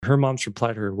Her mom's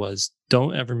reply to her was,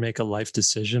 don't ever make a life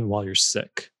decision while you're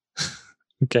sick.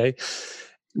 Okay.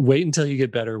 Wait until you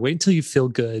get better. Wait until you feel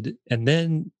good. And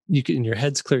then your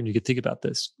head's clear and you can think about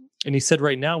this. And he said,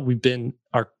 right now,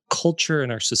 our culture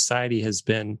and our society has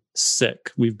been sick.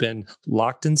 We've been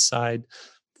locked inside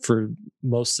for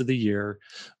most of the year.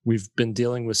 We've been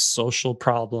dealing with social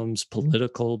problems,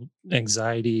 political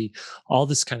anxiety, all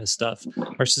this kind of stuff.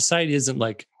 Our society isn't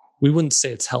like, we wouldn't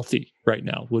say it's healthy right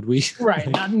now, would we? Right.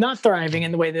 Not thriving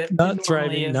in the way that not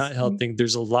thriving, is. Not healthy.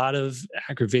 There's a lot of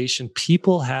aggravation.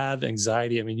 People have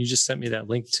anxiety. I mean, you just sent me that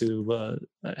link to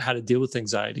how to deal with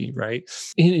anxiety, right?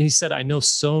 And he said, I know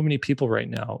so many people right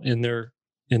now in their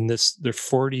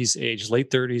 40s age,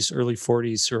 late 30s, early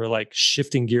 40s, who are like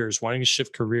shifting gears, wanting to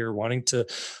shift career, wanting to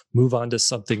move on to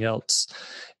something else.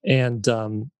 And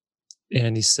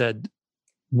he said,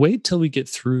 wait till we get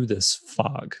through this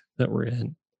fog that we're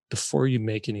in before you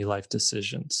make any life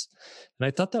decisions. And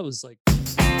I thought that was like...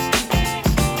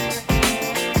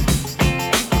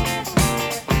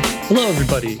 Hello,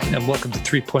 everybody, and welcome to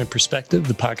 3 Point Perspective,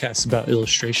 the podcast about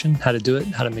illustration, how to do it,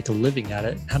 how to make a living at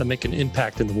it, how to make an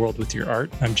impact in the world with your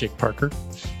art. I'm Jake Parker.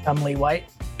 I'm Lee White.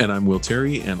 And I'm Will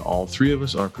Terry, and all three of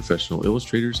us are professional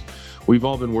illustrators. We've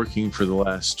all been working for the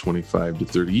last 25 to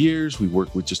 30 years. We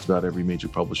work with just about every major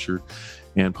publisher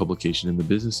and publication in the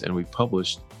business, and we've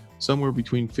published somewhere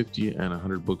between 50 and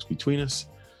 100 books between us.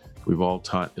 We've all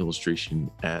taught illustration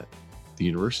at the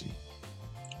university.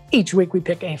 Each week we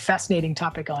pick a fascinating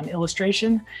topic on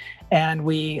illustration and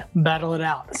we battle it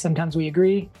out. Sometimes we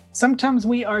agree, sometimes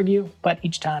we argue, but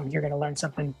each time you're going to learn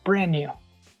something brand new.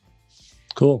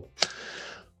 Cool.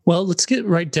 Well, let's get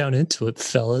right down into it,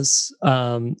 fellas.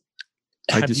 Have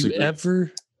you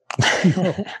ever...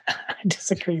 I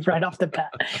disagree right off the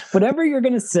bat. Whatever you're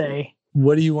going to say.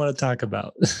 What do you want to talk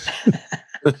about?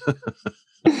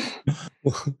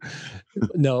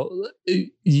 No,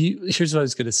 here's what I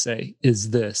was going to say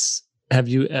is this. Have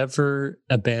you ever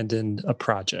abandoned a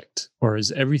project, or has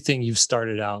everything you've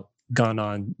started out gone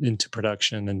on into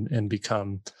production and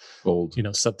become gold,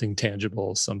 something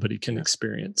tangible somebody can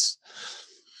experience?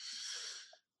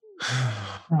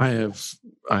 I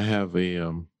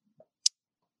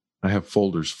have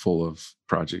folders full of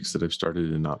projects that I've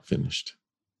started and not finished.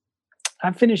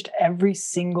 I've finished every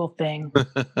single thing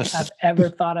I've ever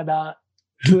thought about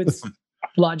to its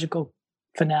logical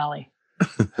finale.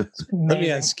 Let me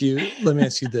ask you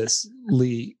this,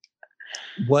 Lee.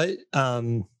 What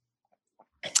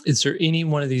is there any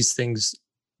one of these things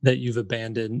that you've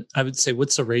abandoned? I would say,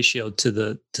 what's the ratio to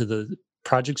the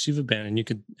projects you've abandoned? You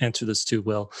could answer this too,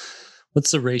 Will. What's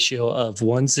the ratio of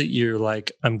ones that you're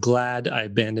like, I'm glad I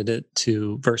abandoned it,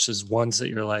 to versus ones that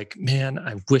you're like, man,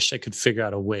 I wish I could figure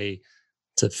out a way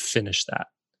to finish that?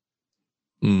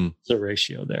 The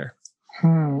ratio there.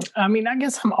 I mean, I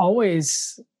guess I'm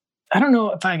always, I don't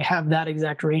know if I have that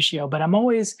exact ratio, but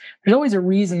there's always a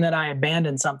reason that I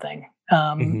abandoned something.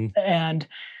 And,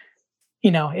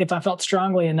 if I felt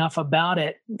strongly enough about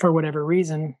it for whatever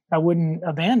reason, I wouldn't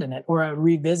abandon it or I would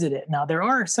revisit it. Now, there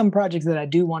are some projects that I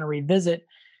do want to revisit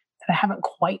that I haven't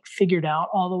quite figured out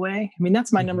all the way. I mean,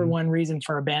 that's my number one reason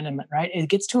for abandonment, right? It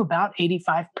gets to about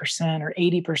 85% or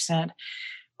 80%,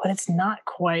 but it's not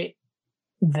quite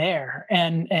there.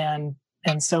 And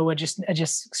so I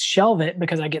just shelve it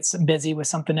because I get busy with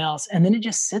something else. And then it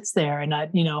just sits there. And I,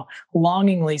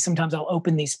 longingly, sometimes I'll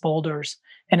open these folders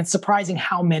and it's surprising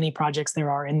how many projects there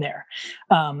are in there.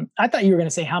 I thought you were going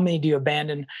to say, how many do you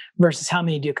abandon versus how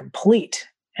many do you complete?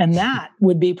 And that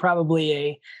would be probably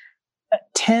a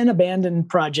 10 abandoned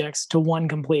projects to 1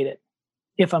 completed,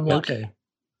 if I'm lucky.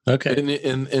 Okay.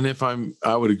 And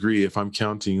I would agree, if I'm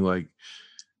counting like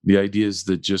the ideas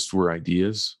that just were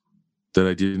ideas that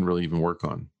I didn't really even work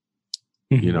on,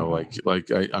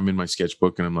 I'm in my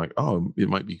sketchbook and I'm like, oh, it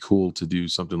might be cool to do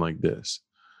something like this.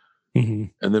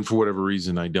 And then for whatever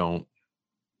reason, I don't.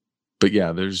 But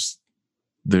yeah, there's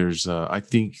I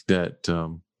think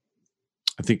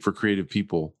for creative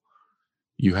people,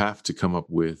 you have to come up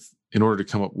with, in order to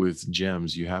come up with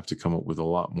gems, you have to come up with a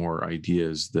lot more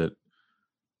ideas that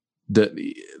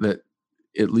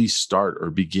at least start or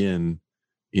begin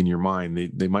in your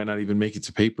mind. They might not even make it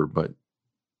to paper, but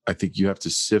I think you have to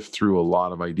sift through a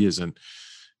lot of ideas. And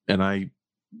I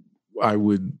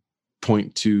would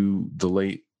point to the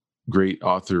late great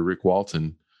author Rick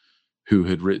Walton, who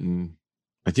had written,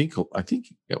 I think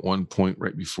at one point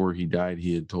right before he died,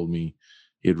 he had told me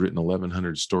he had written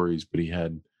 1,100 stories, but he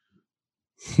had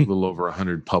a little over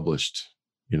 100 published,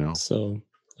 So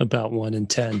about 1 in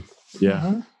 10.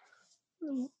 Yeah.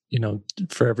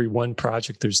 For every one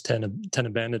project, there's 10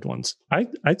 abandoned ones.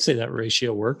 I'd say that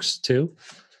ratio works too.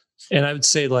 And I would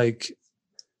say, like,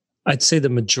 I'd say the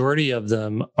majority of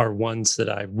them are ones that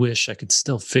I wish I could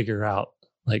still figure out,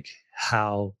 like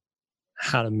how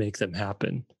to make them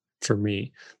happen for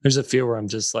me. There's a few where I'm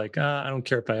just like, I don't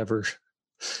care if I ever.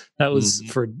 That was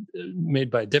for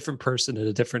made by a different person at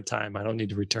a different time. I don't need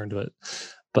to return to it.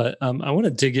 But I want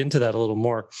to dig into that a little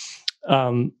more.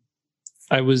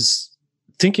 I was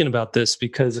thinking about this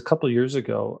because a couple of years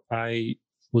ago, I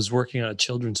was working on a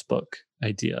children's book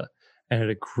idea and had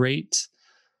a great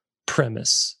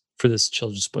premise for this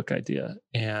children's book idea.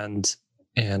 And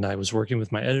I was working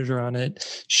with my editor on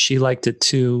it. She liked it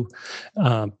too.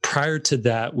 Prior to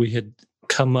that, we had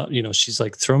come up, she's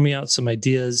like, throw me out some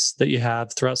ideas that you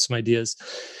have, throw out some ideas.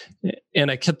 And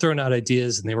I kept throwing out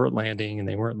ideas and they weren't landing.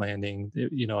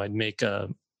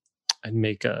 I'd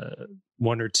make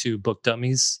one or two book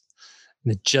dummies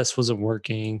and it just wasn't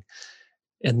working.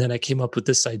 And then I came up with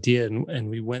this idea and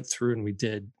we went through and we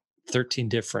did 13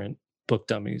 different book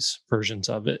dummies versions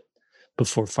of it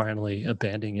before finally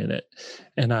abandoning it.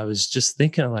 And I was just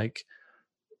thinking, like,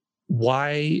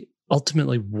 why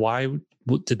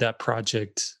did that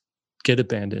project get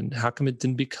abandoned? How come it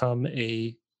didn't become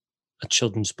a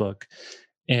children's book?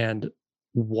 And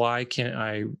why can't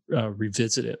I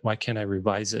revisit it? Why can't I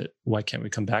revise it? Why can't we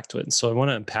come back to it? And so I want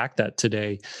to unpack that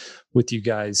today with you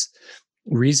guys.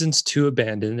 Reasons to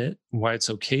abandon it, why it's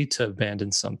okay to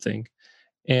abandon something,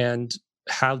 and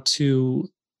how to,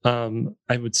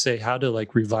 I would say, how to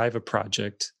like revive a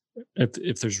project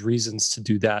if there's reasons to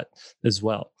do that as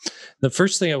well. The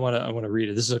first thing I want to read,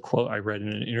 this is a quote I read in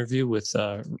an interview with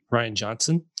Rian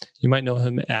Johnson. You might know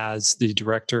him as the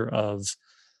director of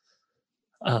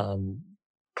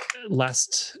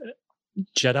Last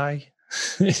Jedi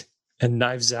and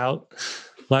Knives Out,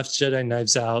 Last Jedi,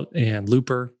 Knives Out, and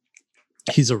Looper.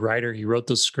 He's a writer. He wrote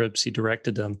those scripts. He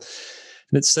directed them.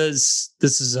 And it says,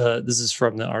 this is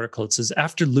from the article. It says,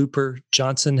 after Looper,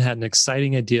 Johnson had an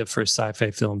exciting idea for a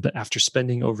sci-fi film, but after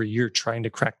spending over a year trying to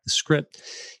crack the script,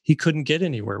 he couldn't get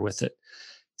anywhere with it.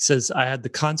 He says, I had the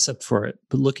concept for it,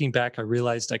 but looking back, I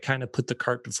realized I kind of put the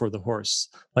cart before the horse.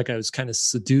 Like I was kind of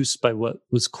seduced by what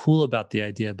was cool about the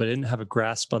idea, but I didn't have a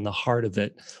grasp on the heart of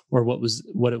it or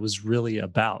what it was really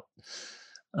about.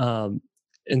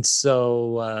 And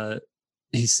so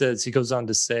he goes on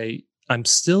to say, I'm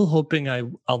still hoping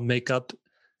I'll wake up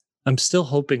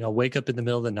in the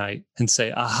middle of the night and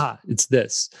say, aha, it's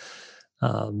this.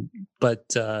 But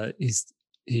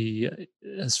he,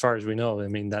 as far as we know, I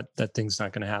mean, that thing's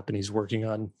not going to happen. He's working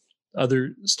on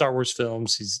other Star Wars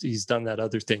films. He's done that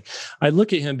other thing. I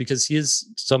look at him because he is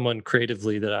someone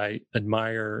creatively that I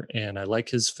admire, and I like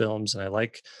his films, and I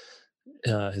like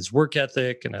his work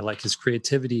ethic, and I like his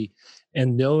creativity.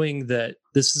 And knowing that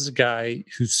this is a guy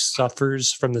who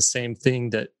suffers from the same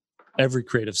thing that every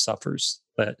creative suffers,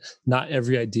 that not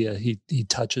every idea he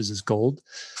touches is gold,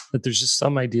 that there's just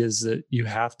some ideas that you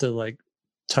have to like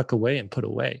tuck away and put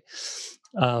away.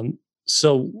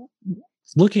 So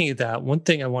looking at that, one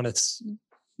thing I want to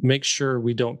make sure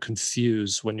we don't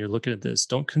confuse when you're looking at this,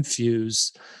 don't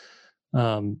confuse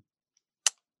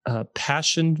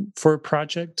passion for a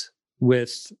project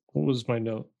with, what was my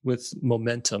note, with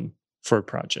momentum for a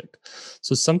project.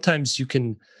 So sometimes you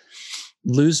can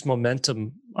lose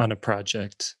momentum on a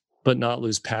project, but not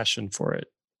lose passion for it.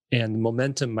 And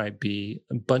momentum might be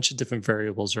a bunch of different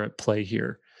variables are at play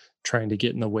here, trying to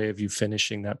get in the way of you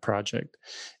finishing that project.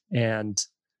 And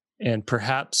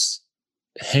perhaps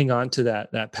hang on to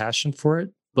that passion for it.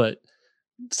 But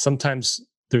sometimes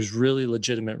there's really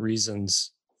legitimate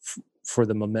reasons for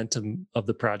the momentum of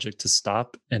the project to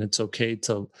stop. And it's okay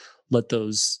to let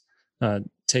those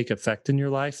take effect in your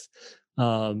life,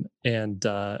 and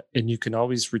you can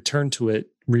always return to it,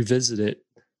 revisit it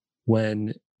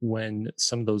when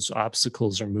some of those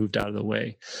obstacles are moved out of the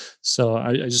way. So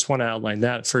I just want to outline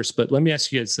that first. But let me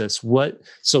ask you guys this: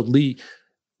 so Lee,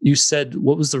 you said,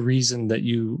 what was the reason that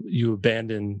you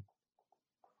abandoned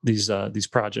these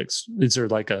projects? Is there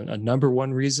like a number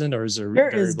one reason, or is there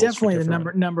is definitely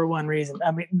the number one reason?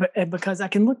 I mean, but because I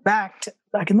can look back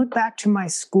to my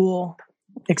school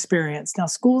experience. Now,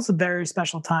 school's a very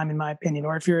special time, in my opinion,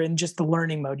 or if you're in just the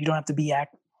learning mode, you don't have to be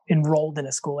enrolled in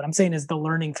a school. What I'm saying is the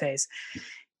learning phase.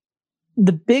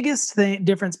 The biggest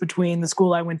difference between the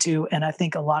school I went to and I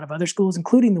think a lot of other schools,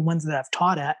 including the ones that I've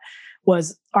taught at,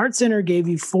 was Art Center gave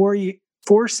you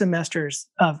 4 semesters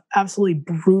of absolutely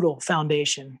brutal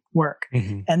foundation work.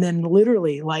 Mm-hmm. And then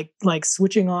literally like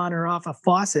switching on or off a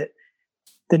faucet,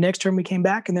 the next term we came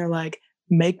back and they're like,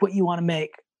 make what you want to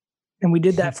make. And we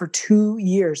did that for 2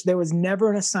 years. There was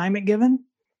never an assignment given.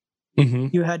 Mm-hmm.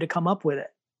 You had to come up with it.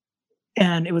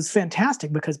 And it was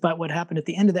fantastic but what happened at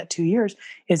the end of that 2 years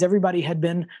is everybody had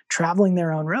been traveling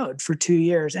their own road for 2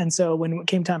 years. And so when it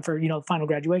came time for, final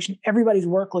graduation, everybody's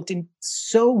work looked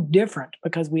so different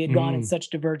because we had gone in such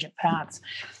divergent paths.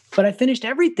 But I finished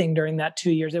everything during that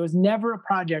 2 years. There was never a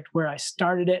project where I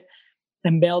started it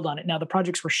and bailed on it. Now, the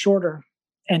projects were shorter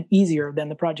and easier than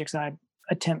the projects I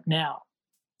attempt now,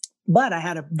 but I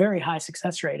had a very high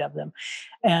success rate of them.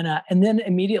 And then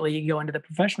immediately you go into the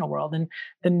professional world. And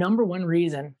the number one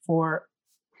reason for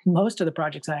most of the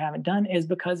projects I haven't done is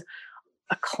because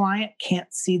a client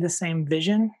can't see the same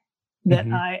vision that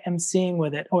I am seeing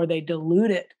with it, or they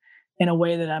dilute it in a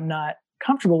way that I'm not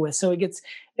comfortable with. So it's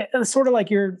sort of like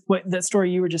that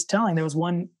story you were just telling. There was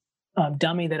one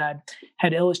dummy that I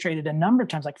had illustrated a number of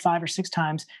times, like 5 or 6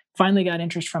 times, finally got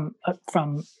interest from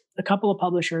a couple of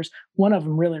publishers. One of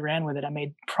them really ran with it. I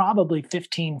made probably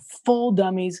 15 full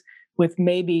dummies with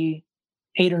maybe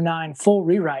 8 or 9 full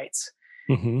rewrites.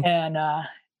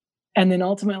 And then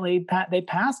ultimately they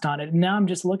passed on it. And now I'm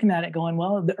just looking at it going,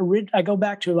 well, I go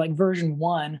back to like version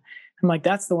 1. I'm like,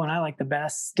 that's the one I like the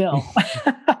best still.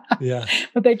 Yeah.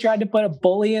 But they tried to put a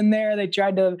bully in there. They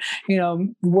tried to,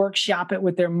 workshop it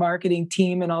with their marketing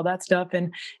team and all that stuff.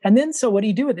 And then, so what do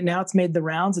you do with it? Now it's made the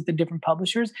rounds at the different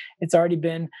publishers. It's already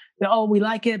been, oh, we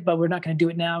like it, but we're not going to do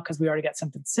it now because we already got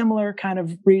something similar kind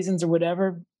of reasons or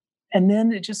whatever. And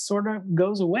then it just sort of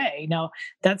goes away. Now,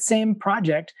 that same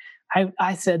project,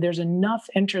 I said, there's enough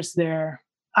interest there.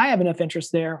 I have enough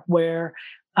interest there where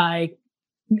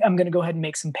I'm going to go ahead and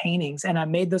make some paintings. And I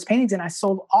made those paintings and I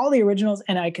sold all the originals,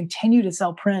 and I continue to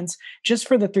sell prints just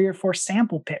for the 3 or 4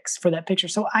 sample pics for that picture.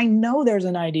 So I know there's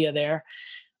an idea there.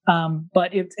 But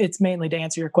it's mainly, to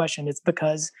answer your question, it's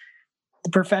because the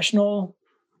professional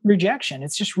rejection.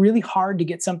 It's just really hard to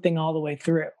get something all the way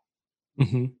through.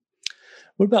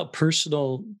 What about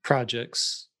personal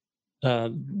projects?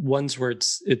 Ones where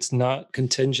it's not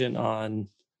contingent on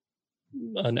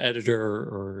an editor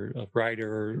or a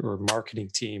writer or marketing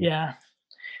team. Yeah,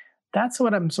 that's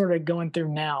what I'm sort of going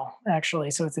through now,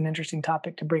 actually. So it's an interesting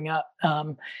topic to bring up.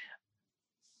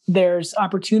 There's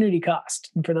opportunity cost.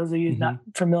 And for those of you not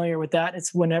familiar with that,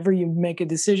 it's whenever you make a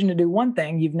decision to do one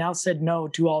thing, you've now said no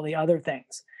to all the other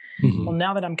things. Well,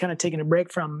 now that I'm kind of taking a break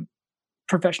from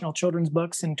professional children's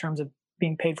books in terms of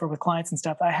being paid for with clients and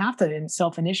stuff, I have to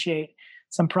self-initiate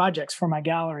some projects for my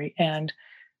gallery. And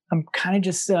I'm kind of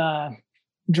just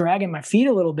dragging my feet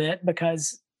a little bit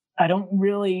because I don't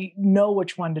really know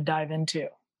which one to dive into.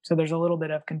 So there's a little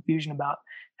bit of confusion about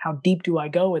how deep do I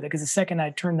go with it? Because the second I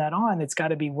turn that on, it's got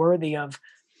to be worthy of,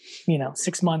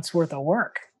 6 months worth of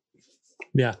work.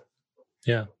 Yeah.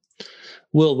 Yeah.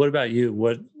 Will, what about you?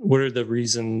 What are the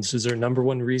reasons? Is there a number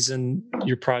one reason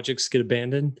your projects get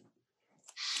abandoned?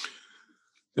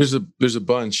 There's a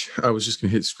bunch. I was just going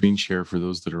to hit screen share for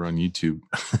those that are on YouTube.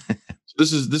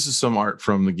 This is some art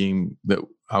from the game that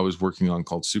I was working on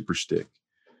called Super Stick.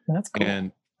 That's cool.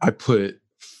 And I put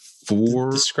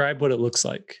 4. Describe what it looks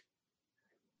like.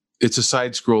 It's a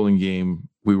side-scrolling game.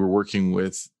 We were working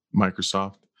with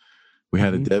Microsoft. We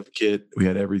had a dev kit. We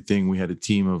had everything. We had a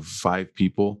team of 5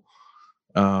 people.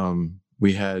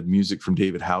 We had music from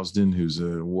David Housden, who's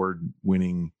an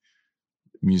award-winning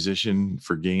musician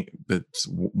for game that's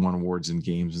won awards in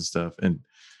games and stuff. And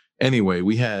anyway,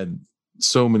 we had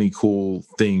so many cool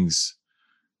things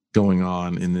going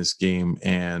on in this game,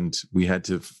 and we had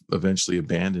to eventually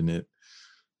abandon it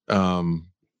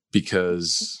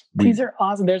because these are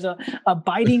awesome. There's a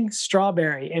biting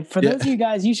strawberry. And for those of you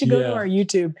guys, you should go to our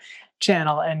YouTube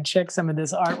channel and check some of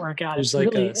this artwork out. There's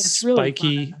it's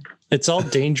spiky. Really it's all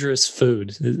dangerous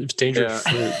food. It's dangerous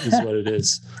fruit is what it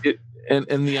is.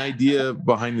 And the idea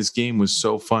behind this game was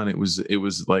so fun. It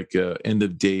was like end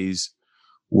of days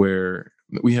where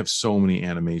we have so many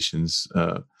animations.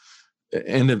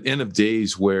 End of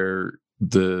days where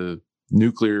the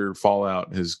nuclear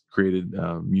fallout has created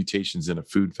mutations in a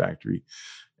food factory,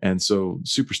 and so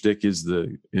Super Stick was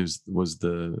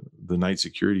the night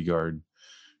security guard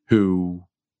who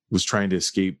was trying to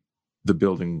escape the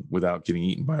building without getting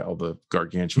eaten by all the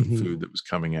gargantuan food that was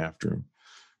coming after him.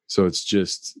 So it's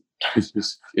just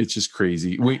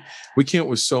crazy. We came up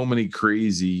with so many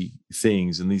crazy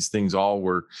things, and these things all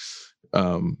were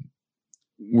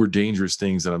dangerous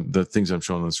things the things I'm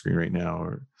showing on the screen right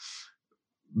now.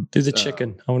 Do the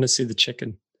chicken. I want to see the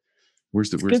chicken.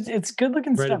 It's good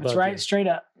looking right stuff. It's right straight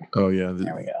up. Oh yeah.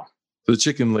 There we go. The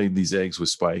chicken laid these eggs with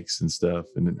spikes and stuff,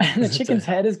 and the chicken's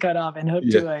head is cut off and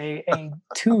hooked to a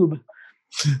tube.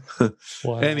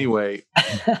 Wow. Anyway,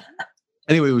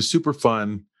 it was super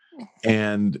fun,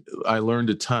 and I learned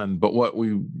a ton. But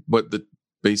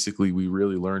basically we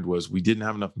really learned was we didn't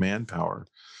have enough manpower.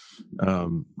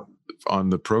 on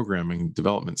the programming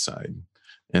development side,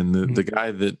 and the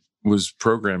guy that was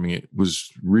programming it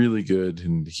was really good,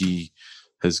 and he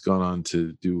has gone on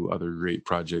to do other great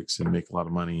projects and make a lot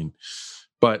of money.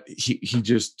 But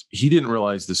he didn't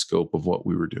realize the scope of what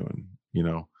we were doing,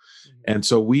 And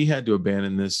so we had to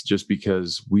abandon this just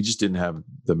because we just didn't have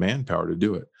the manpower to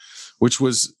do it, which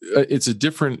was, it's a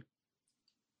different,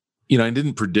 I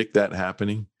didn't predict that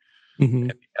happening.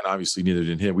 And obviously neither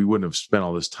did him. We wouldn't have spent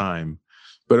all this time,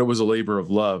 but it was a labor of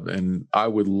love. And I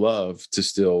would love to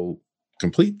still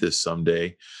complete this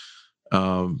someday.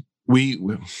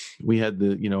 We had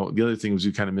the other thing was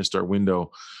we kind of missed our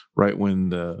window right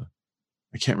when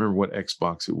I can't remember what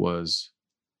Xbox it was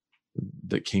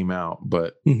that came out,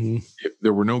 but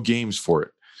there were no games for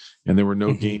it, and there were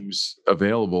no games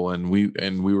available, and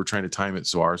we were trying to time it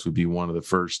so ours would be one of the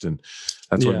first, and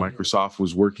that's when Microsoft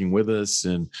was working with us,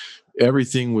 and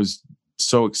everything was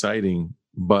so exciting,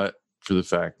 but for the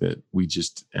fact that we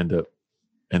just ended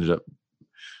up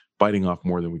biting off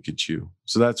more than we could chew.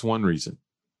 So that's one reason.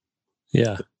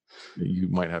 Yeah, you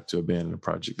might have to abandon a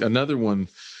project. Another one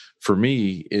for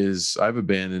me is I've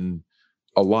abandoned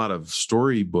a lot of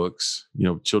storybooks,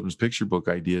 children's picture book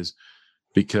ideas,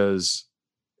 because,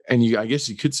 and I guess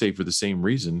you could say for the same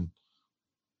reason.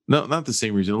 No, not the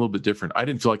same reason, a little bit different. I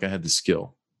didn't feel like I had the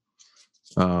skill.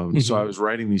 So I was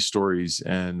writing these stories,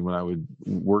 and when I would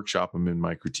workshop them in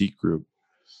my critique group,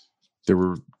 there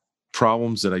were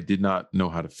problems that I did not know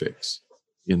how to fix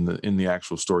in the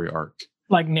actual story arc.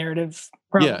 Like narrative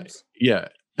problems. Yeah.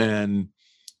 And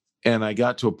I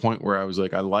got to a point where I was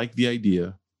like, I like the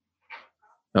idea.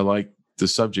 I like the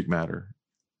subject matter,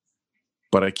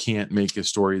 but I can't make a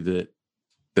story that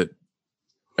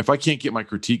if I can't get my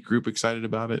critique group excited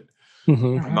about it,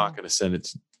 I'm not going to send it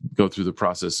to go through the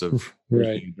process of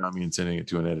making a dummy and sending it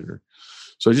to an editor.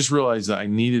 So I just realized that I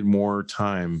needed more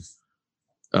time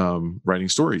writing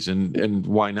stories, and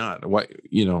why not? Why,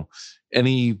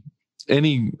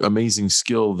 any amazing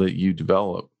skill that you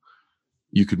develop,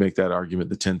 you could make that argument,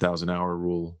 the 10,000 hour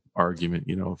rule argument,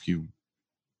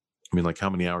 like how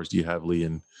many hours do you have, Lee,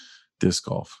 in disc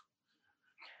golf?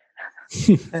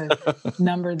 A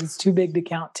number that's too big to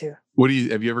count to.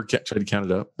 Have you ever tried to count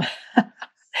it up?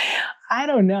 I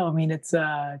don't know. I mean, it's,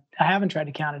 I haven't tried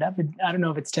to count it up. I don't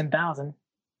know if it's 10,000.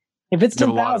 If it's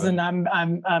 10,000,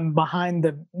 I'm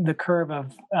behind the curve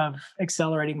of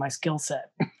accelerating my skill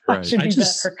set. Right.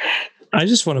 I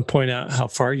just want to point out how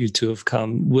far you two have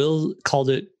come. Will called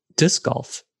it disc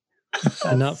golf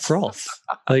and not frolf.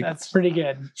 Like, that's pretty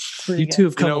good. You two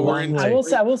have come a long way.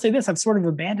 I will say this: I've sort of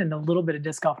abandoned a little bit of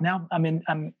disc golf now.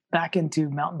 I'm back into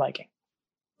mountain biking.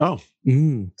 Oh,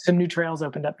 some new trails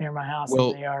opened up near my house,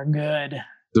 and they are good.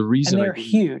 The reason they're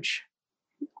huge.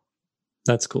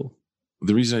 That's cool.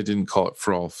 The reason I didn't call it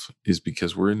frolf is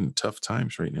because we're in tough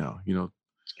times right now.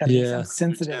 I'm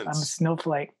sensitive. I'm a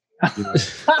snowflake.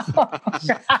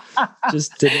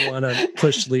 Just didn't want to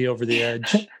push Lee over the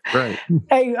edge. Right.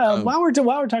 Hey, while we're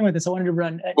talking about this, I wanted to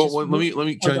run. Let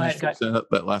me try to finish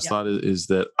that last thought is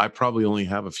that I probably only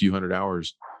have a few hundred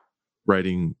hours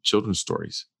writing children's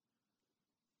stories.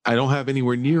 I don't have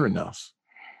anywhere near enough.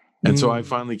 And so I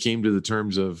finally came to the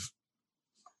terms of,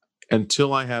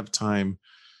 until I have time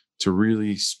to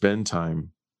really spend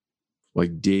time,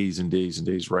 like days and days and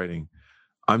days writing,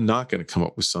 I'm not going to come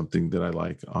up with something that I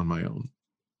like on my own.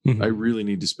 I really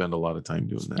need to spend a lot of time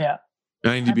doing that. Yeah.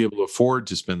 And I need to be able to afford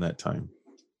to spend that time.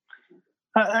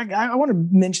 I want to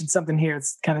mention something here.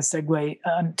 It's kind of segue.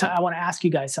 I want to ask you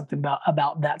guys something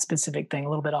about that specific thing, a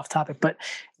little bit off topic. But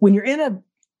when you're in a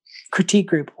critique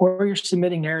group or you're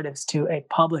submitting narratives to a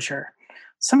publisher,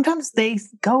 sometimes they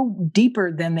go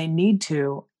deeper than they need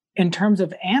to in terms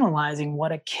of analyzing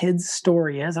what a kid's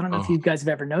story is. I don't know if you guys have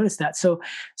ever noticed that. So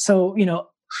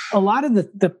a lot of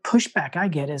the pushback I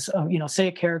get is, say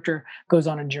a character goes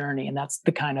on a journey, and that's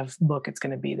the kind of book it's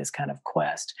going to be, this kind of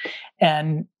quest.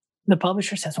 And the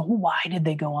publisher says, well, why did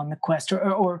they go on the quest?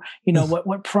 Or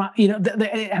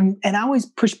and I always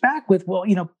push back with, well,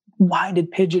 why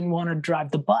did Pigeon want to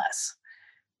drive the bus?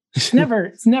 It's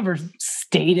never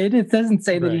stated. It doesn't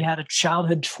say that he had a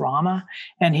childhood trauma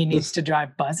and he needs to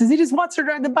drive buses. He just wants to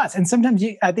drive the bus. And sometimes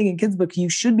I think in kids' books, you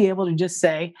should be able to just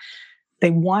say they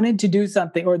wanted to do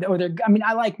something, or they're,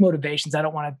 I like motivations. I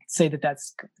don't want to say that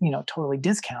that's, totally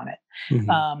discount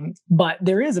it. But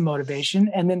there is a motivation.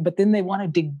 But then they want to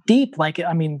dig deep, like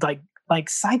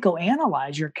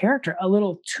psychoanalyze your character a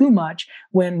little too much,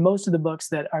 when most of the books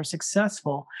that are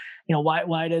successful,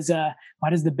 why does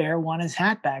the bear want his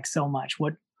hat back so much?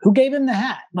 Who gave him the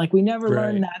hat? Like, we never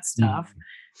learn that stuff.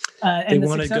 They And the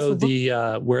want to go successful book,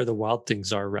 the where the wild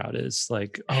things are route is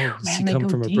like, oh, does he man, they come go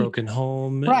from a deep. broken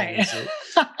home? Right. Is it,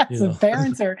 So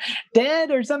parents are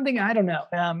dead or something. I don't know.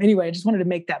 Anyway, I just wanted to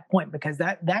make that point because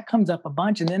that comes up a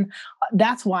bunch. And then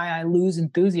that's why I lose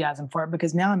enthusiasm for it,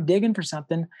 because now I'm digging for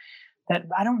something that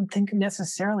I don't think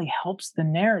necessarily helps the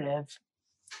narrative.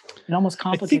 It almost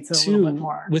complicates it a little bit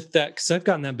more. With that, because I've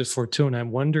gotten that before too, and I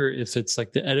wonder if it's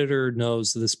like the editor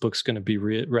knows this book's going to be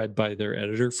read by their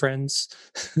editor friends.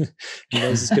 He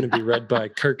knows it's going to be read by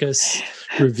Kirkus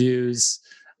reviews,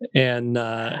 and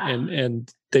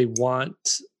they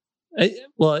want.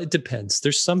 Well, it depends.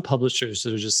 There's some publishers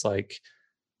that are just like,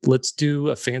 let's do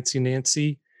a fancy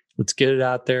Nancy, let's get it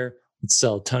out there, let's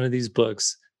sell a ton of these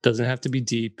books. Doesn't have to be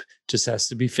deep, just has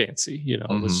to be fancy.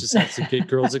 Let's just have to get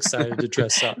girls excited to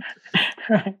dress up.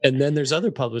 Right. And then there's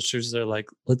other publishers that are like,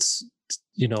 let's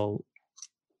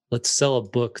sell a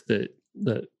book that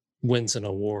wins an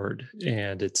award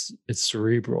and it's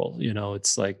cerebral.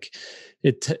 It's like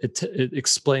it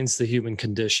explains the human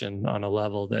condition on a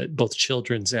level that both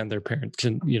children's and their parents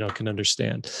can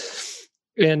understand.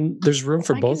 And there's room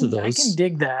for both of those. I can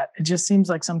dig that. It just seems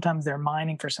like sometimes they're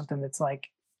mining for something that's like,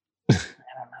 I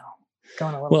don't know,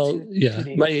 going a little too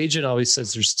deep. My agent always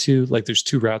says there's two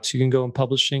routes you can go in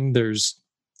publishing.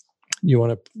 You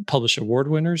want to publish award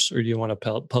winners, or do you want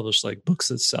to publish like books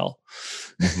that sell?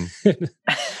 Mm-hmm.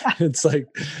 It's like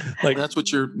that's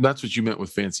what you meant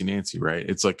with Fancy Nancy, right?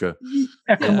 It's like a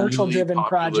commercial driven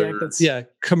project.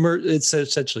 It's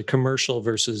essentially commercial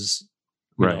versus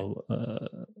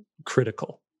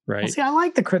critical. Right. Well, see, I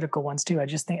like the critical ones too. I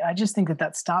just think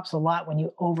that stops a lot when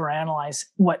you overanalyze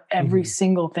what every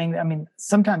single thing. I mean,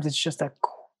 sometimes it's just a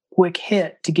quick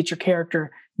hit to get your character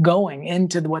going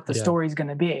into what the story is going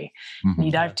to be. And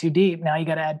you dive too deep. Now you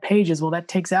got to add pages. Well, that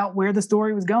takes out where the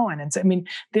story was going. And so, I mean,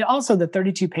 the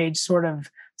 32-page sort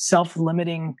of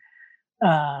self-limiting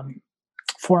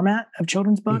format of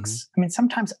children's books. I mean,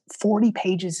 sometimes 40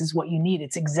 pages is what you need.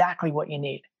 It's exactly what you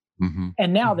need.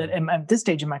 And now that I'm at this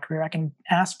stage in my career, I can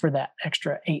ask for that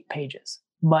extra 8 pages.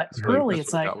 But early,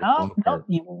 it's like, no,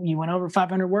 you went over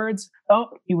 500 words. Oh,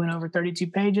 you went over 32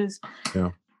 pages. Yeah.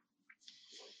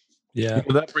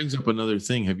 That brings up another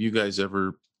thing. Have you guys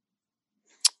ever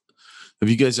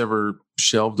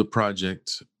shelved a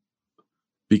project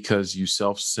because you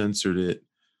self-censored it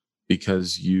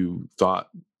because you thought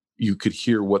you could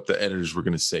hear what the editors were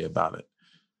going to say about it?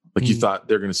 Like you thought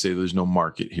they're going to say there's no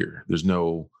market here.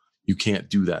 You can't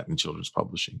do that in children's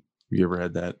publishing. Have you ever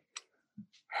had that?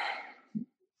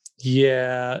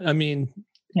 Yeah. I mean,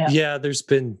 there's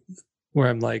been where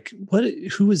I'm like,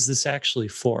 who is this actually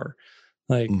for?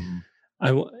 Like,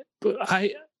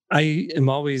 I am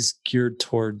always geared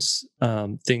towards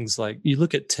things like, you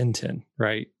look at Tintin,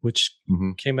 right? Which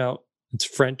came out, it's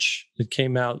French. It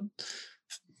came out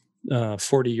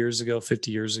 40 years ago,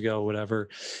 50 years ago, whatever.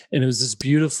 And it was this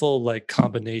beautiful like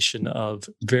combination of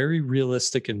very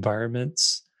realistic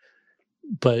environments,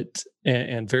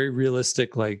 and very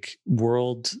realistic like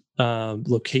world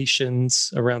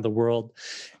locations around the world.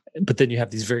 But then you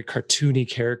have these very cartoony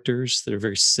characters that are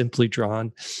very simply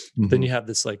drawn. Then you have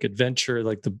this like adventure,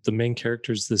 like the main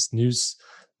character is this news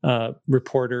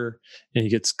reporter, and he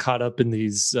gets caught up in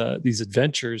these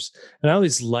adventures. And I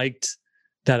always liked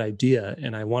that idea,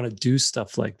 and I want to do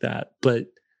stuff like that. But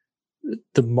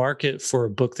the market for a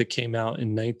book that came out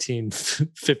in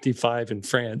 1955 in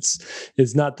France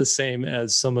is not the same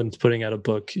as someone putting out a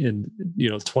book in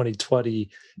 2020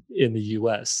 in the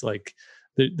US. Like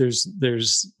there's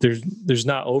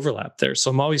not overlap there.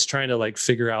 So I'm always trying to like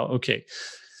figure out, okay,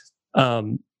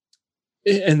 and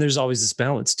there's always this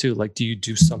balance too. Like, do you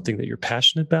do something that you're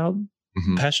passionate about,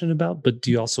 but do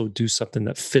you also do something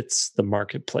that fits the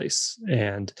marketplace?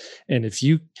 And if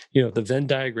you the Venn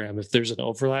diagram, if there's an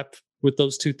overlap with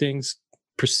those two things,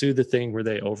 pursue the thing where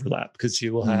they overlap, because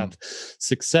you will have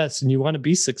success, and you want to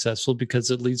be successful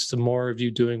because it leads to more of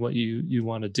you doing what you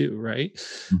want to do, right?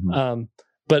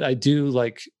 But I do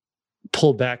like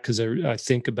pull back, because I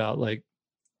think about like,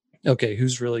 okay,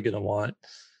 who's really going to want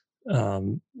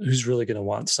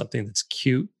something that's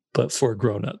cute but for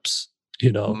grownups,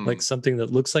 like something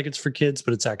that looks like it's for kids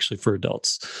but it's actually for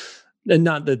adults. And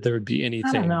not that there would be anything.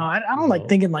 I don't know. I don't like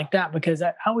thinking like that, because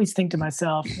I always think to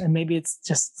myself, and maybe it's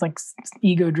just like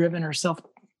ego driven or self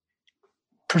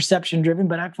perception driven,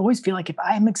 but I always feel like if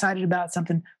I am excited about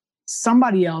something,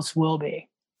 somebody else will be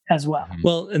as well.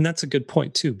 Well, and that's a good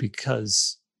point too,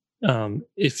 because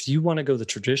if you want to go the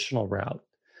traditional route,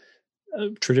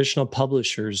 traditional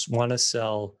publishers want to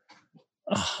sell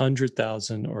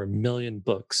 100,000 or 1 million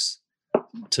books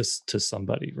to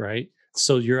somebody, right?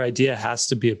 So your idea has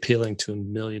to be appealing to a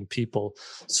million people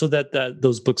so that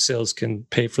those book sales can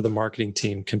pay for the marketing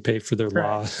team, can pay for their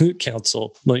law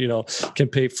counsel, can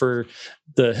pay for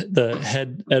the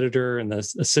head editor and the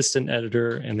assistant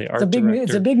editor and the art director.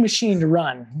 It's a big machine to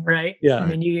run, right? Yeah.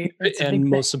 I mean, and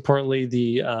most importantly,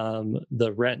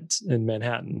 the rent in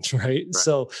Manhattan, right?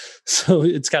 So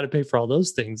it's got to pay for all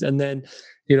those things. And then,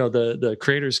 the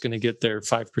creator's going to get their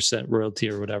 5% royalty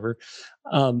or whatever.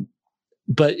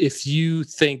 But if you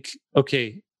think,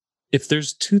 okay, if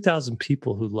there's 2,000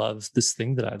 people who love this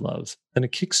thing that I love, then a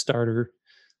Kickstarter,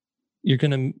 you're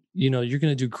going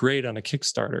to do great on a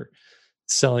Kickstarter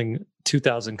selling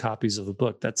 2,000 copies of a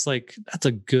book. That's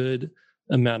a good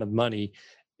amount of money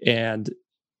and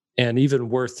even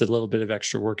worth the little bit of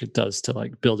extra work it does to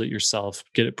build it yourself,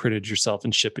 get it printed yourself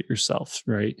and ship it yourself.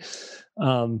 Right.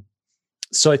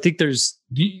 So I think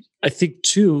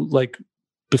too,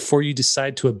 before you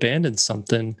decide to abandon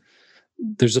something,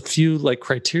 there's a few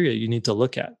criteria you need to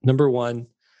look at. Number one,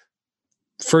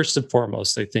 first and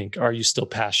foremost, I think, are you still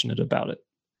passionate about it?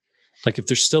 If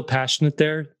they're still passionate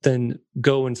there, then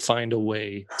go and find a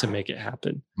way to make it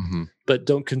happen. Mm-hmm. But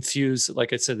don't confuse,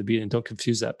 like I said at the beginning, don't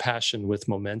confuse that passion with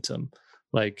momentum.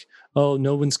 Oh,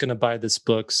 no one's going to buy this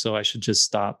book, so I should just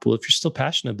stop. Well, if you're still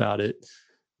passionate about it,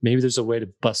 maybe there's a way to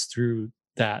bust through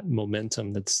that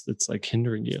momentum that's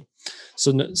hindering you.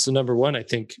 So number one, I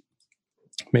think,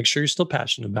 make sure you're still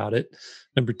passionate about it.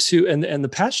 Number two, and the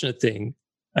passionate thing,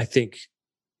 I think,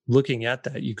 looking at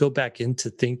that, you go back into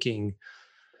thinking,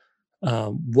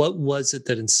 what was it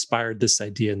that inspired this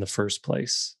idea in the first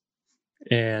place?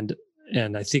 And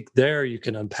I think there you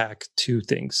can unpack two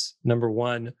things. Number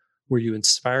one, were you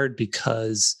inspired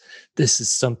because this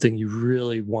is something you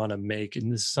really want to make,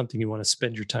 and this is something you want to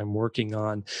spend your time working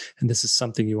on, and this is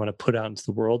something you want to put out into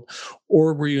the world?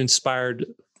 Or were you inspired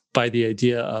by the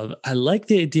idea of, I like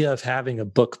the idea of having a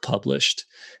book published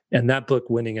and that book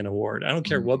winning an award. I don't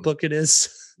care what book it is.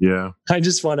 Yeah. I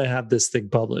just want to have this thing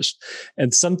published.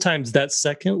 And sometimes that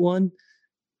second one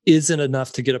isn't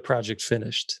enough to get a project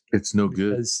finished. It's no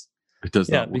good. It does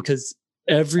not work. Because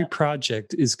every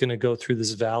project is going to go through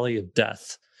this valley of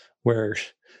death where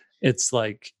it's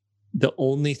the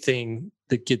only thing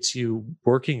that gets you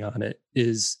working on it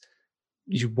is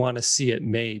you want to see it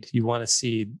made. You want to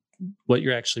see what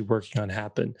you're actually working on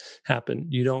happen.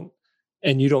 You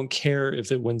don't care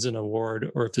if it wins an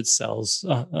award or if it sells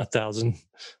 1,000,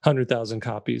 100,000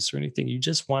 copies or anything. You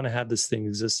just want to have this thing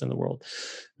exist in the world.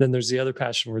 Then there's the other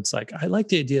passion where it's I like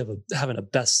the idea of having a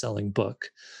best-selling book.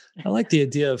 I like the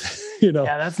idea of, Yeah,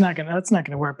 that's not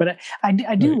gonna work. But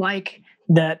I do like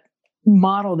that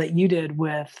model that you did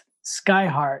with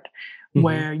Skyheart,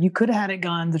 where you could have had it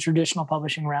gone the traditional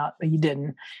publishing route, but you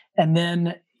didn't. And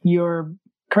then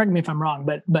correct me if I'm wrong,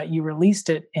 but you released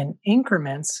it in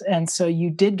increments. And so you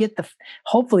did get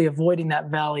hopefully avoiding that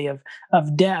valley of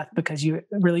death, because you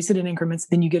release it in increments.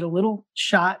 Then you get a little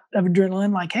shot of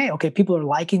adrenaline, hey, okay, people are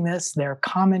liking this. They're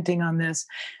commenting on this.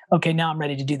 Okay, now I'm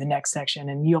ready to do the next section.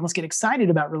 And you almost get excited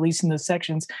about releasing those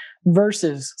sections,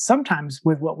 versus sometimes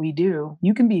with what we do,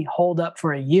 you can be holed up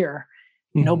for a year.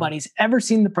 Mm-hmm. Nobody's ever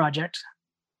seen the project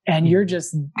and you're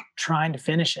just trying to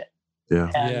finish it. Yeah.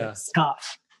 And it's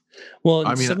tough.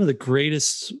 Well, some of the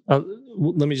greatest,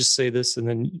 let me just say this and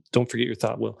then don't forget your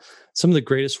thought, Will. Some of the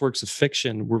greatest works of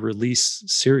fiction were released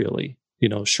serially.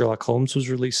 Sherlock Holmes was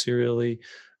released serially.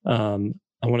 I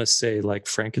want to say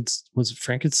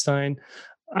Frankenstein?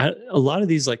 A lot of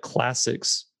these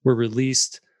classics were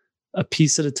released a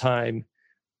piece at a time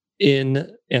in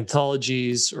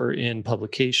anthologies or in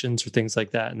publications or things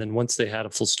like that. And then once they had a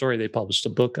full story, they published a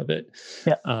book of it.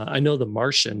 Yeah. I know The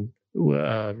Martian,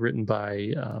 written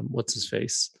by what's his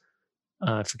face?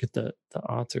 I forget the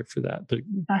author for that, but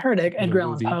I heard Edgar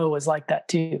Allan Poe was like that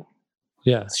too.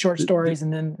 Yeah, short stories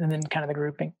and then kind of the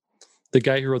grouping. The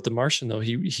guy who wrote The Martian, though,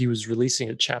 he was releasing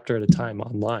it chapter at a time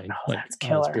online, on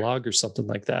his blog or something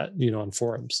like that, on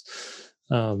forums.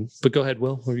 But go ahead,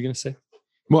 Will. What were you going to say?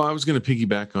 Well, I was going to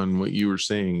piggyback on what you were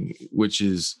saying, which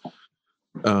is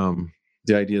the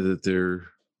idea that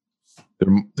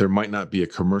there might not be a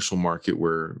commercial market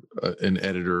where an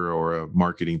editor or a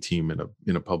marketing team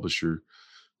in a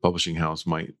publishing house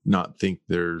might not think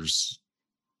that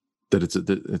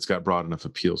it's got broad enough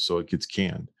appeal, so it gets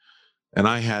canned. And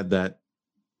I had that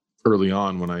early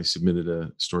on when I submitted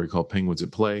a story called Penguins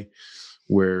at Play,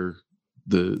 where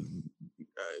the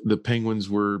penguins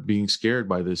were being scared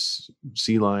by this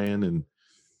sea lion, and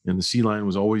the sea lion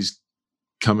was always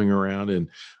coming around,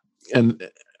 and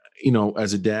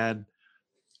as a dad,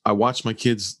 I watch my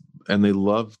kids and they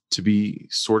love to be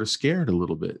sort of scared a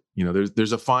little bit.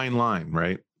 There's a fine line,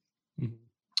 right? Mm-hmm.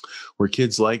 where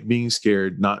kids like being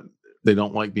scared. They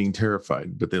don't like being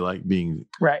terrified, but they like being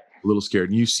right. a little scared.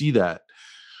 And you see that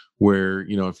where,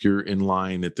 if you're in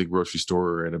line at the grocery store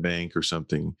or at a bank or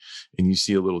something, and you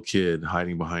see a little kid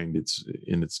hiding behind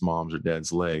its mom's or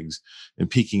dad's legs and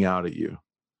peeking out at you.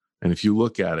 And if you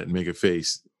look at it and make a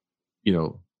face,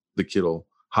 the kid will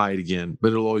hide again, but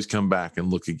it'll always come back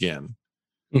and look again.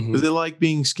 Because they like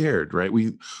being scared, right?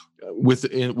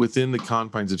 Within the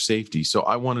confines of safety. So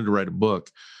I wanted to write a book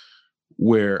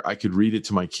where I could read it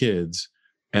to my kids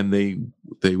and they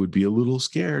would be a little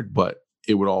scared, but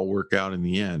it would all work out in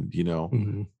the end,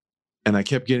 And I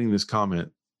kept getting this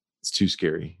comment, it's too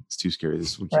scary. It's too scary.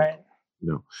 This is what right.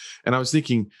 And I was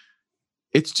thinking,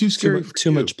 it's too scary.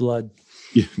 Too much blood.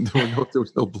 Yeah, there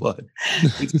was no blood.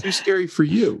 It's too scary for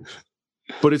you.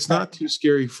 But it's not too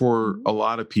scary for a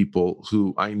lot of people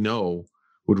who I know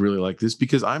would really like this,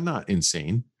 because I'm not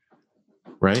insane,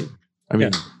 right? I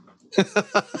mean,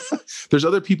 there's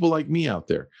other people like me out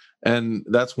there. And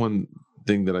that's one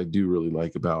thing that I do really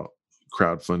like about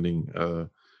crowdfunding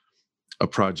a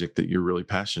project that you're really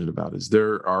passionate about, is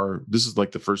this is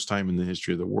like the first time in the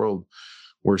history of the world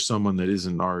where someone that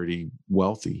isn't already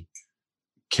wealthy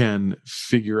can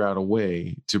figure out a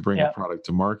way to bring a product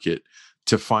to market,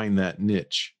 to find that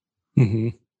niche.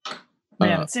 Man,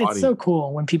 it's so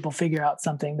cool when people figure out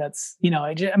something that's,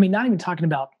 not even talking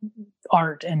about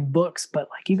art and books, but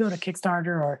like you go to Kickstarter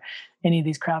or any of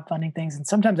these crowdfunding things. And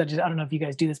sometimes I don't know if you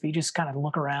guys do this, but you just kind of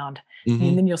look around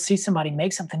and then you'll see somebody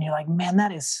make something. You're like, man,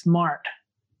 that is smart.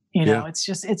 It's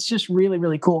just really,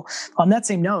 really cool. On that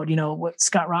same note, what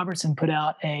Scott Robertson put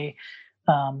out a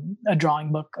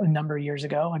drawing book a number of years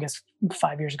ago, I guess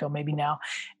 5 years ago, maybe now.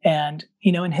 And,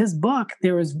 in his book,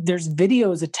 there's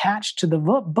videos attached to the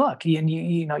book, and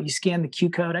you scan the Q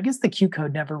code. I guess the Q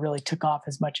code never really took off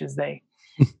as much as they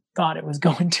thought it was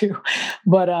going to,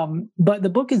 but the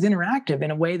book is interactive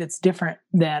in a way that's different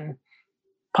than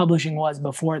publishing was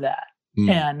before that.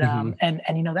 And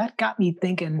that got me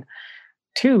thinking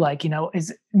too, like,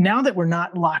 is now that we're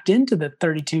not locked into the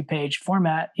 32-page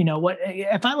format, what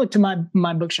if I look to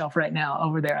my bookshelf right now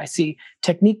over there, I see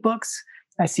technique books,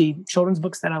 I see children's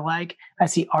books that I like, I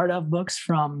see art of books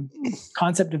from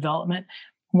concept development.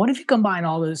 What if you combine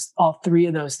all three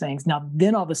of those things? Now,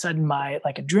 then all of a sudden my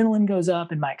adrenaline goes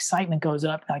up and my excitement goes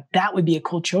up. Like, that would be a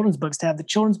cool children's book, to have the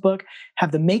children's book,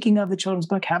 have the making of the children's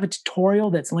book, have a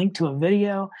tutorial that's linked to a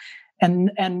video.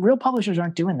 And real publishers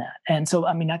aren't doing that. And so,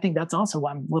 I think that's also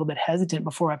why I'm a little bit hesitant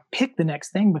before I pick the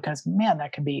next thing, because, man,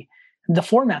 that could be, the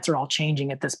formats are all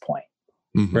changing at this point.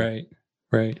 Right.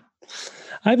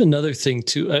 I have another thing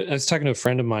too. I was talking to a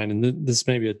friend of mine, and this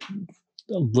may be a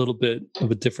little bit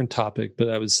of a different topic, but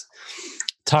I was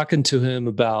talking to him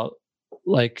about,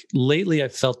 like, lately I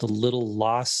felt a little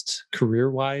lost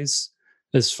career-wise,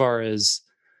 as far as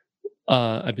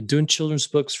I've been doing children's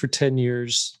books for 10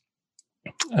 years.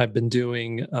 I've been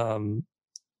doing,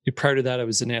 prior to that, I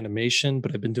was in animation,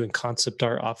 but I've been doing concept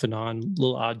art off and on,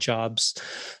 little odd jobs.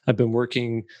 I've been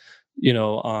working,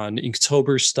 on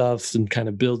Inktober stuff and kind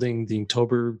of building the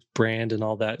Inktober brand and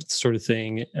all that sort of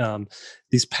thing.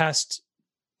 These past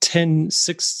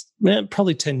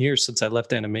probably 10 years since I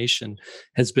left animation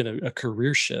has been a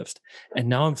career shift. And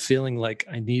now I'm feeling like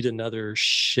I need another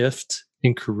shift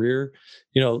in career.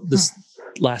 This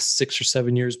last 6 or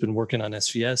 7 years been working on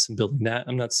SVS and building that.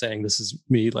 I'm not saying this is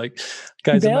me, like,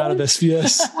 guys, I'm out of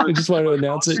SVS. I just want to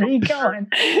announce it. Where are you going?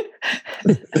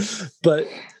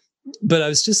 But I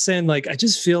was just saying, like, I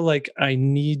just feel like I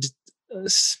need,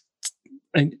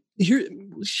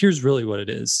 here's really what it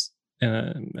is.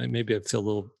 And maybe I feel a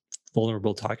little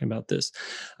vulnerable talking about this.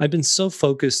 I've been so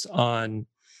focused on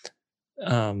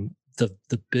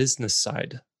the business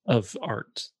side of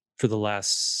art for the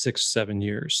last 6-7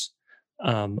 years.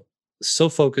 So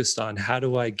focused on how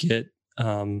do I get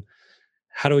a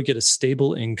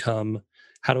stable income?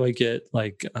 How do I get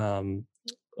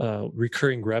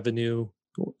recurring revenue?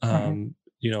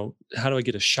 How do I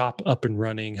get a shop up and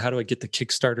running? How do I get the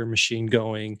Kickstarter machine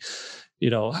going?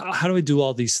 How do I do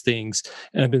all these things?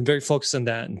 And I've been very focused on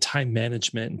that, and time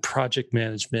management and project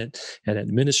management and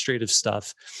administrative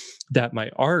stuff, that my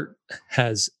art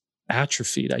has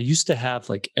atrophied. I used to have,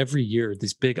 like, every year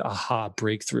these big aha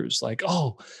breakthroughs, like,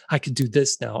 oh, I could do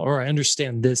this now, or I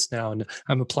understand this now, and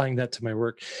I'm applying that to my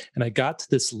work. And I got to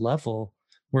this level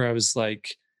where I was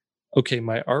like, okay,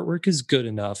 my artwork is good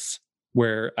enough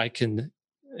where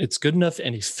it's good enough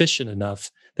and efficient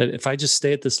enough that if I just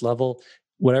stay at this level,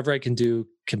 whatever I can do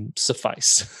can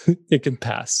suffice. It can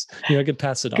pass. I can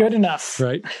pass it off. Good enough.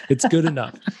 Right? It's good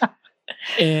enough.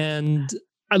 And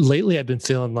lately I've been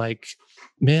feeling like,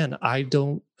 man, I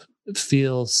don't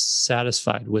feel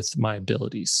satisfied with my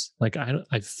abilities. Like I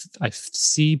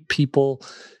see people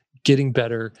getting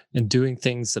better and doing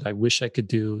things that I wish I could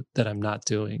do that I'm not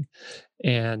doing.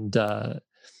 And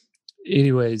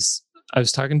anyways, I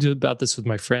was talking about this with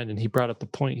my friend, and he brought up a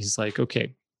point. He's like,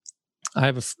 okay,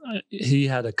 he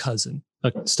had a cousin,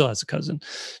 still has a cousin.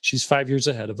 She's 5 years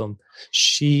ahead of him.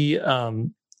 She,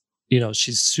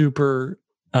 she's super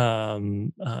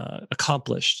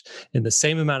accomplished in the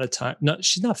same amount of time. No,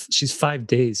 she's 5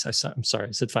 days. I'm sorry,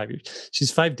 I said 5 years.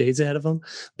 She's 5 days ahead of him,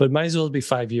 but might as well be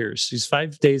 5 years. She's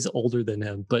 5 days older than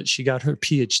him, but she got her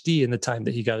PhD in the time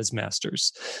that he got his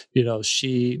master's.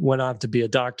 She went on to be a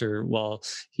doctor. Well,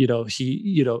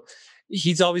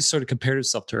 he's always sort of compared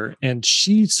himself to her, and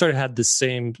she sort of had the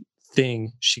same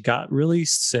thing. She got really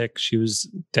sick. She was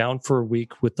down for a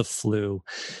week with the flu,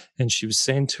 and she was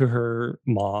saying to her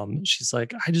mom, she's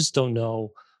like, I just don't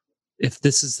know if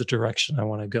this is the direction I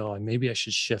want to go. And maybe I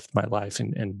should shift my life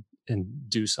and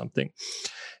do something.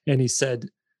 And he said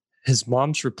his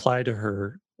mom's reply to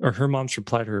her, or her mom's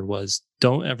reply to her, was,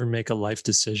 don't ever make a life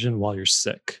decision while you're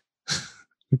sick.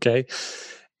 Okay.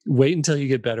 Wait until you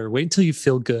get better. Wait until you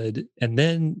feel good. And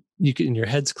then your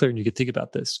head's clear and you can think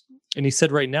about this. And he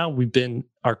said, right now,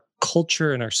 our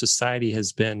culture and our society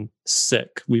has been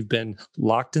sick. We've been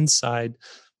locked inside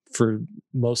for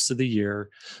most of the year.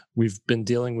 We've been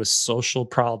dealing with social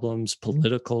problems,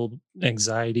 political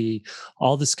anxiety,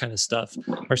 all this kind of stuff.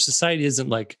 Our society isn't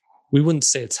like, we wouldn't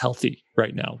say it's healthy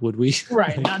right now, would we?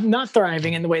 Right. Not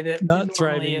thriving in the way that not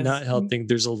thriving, is. Not healthy.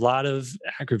 There's a lot of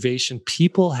aggravation.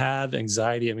 People have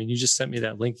anxiety. I mean, you just sent me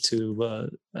that link to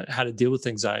how to deal with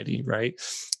anxiety, right?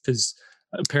 Because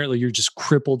apparently you're just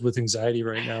crippled with anxiety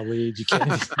right now, Lee. You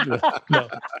can't.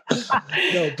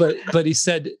 No. But he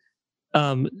said,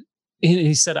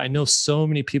 I know so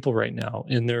many people right now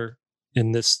in their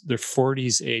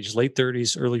 40s age, late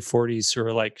 30s, early 40s, who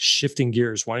are like shifting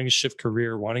gears, wanting to shift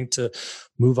career, wanting to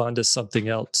move on to something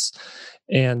else.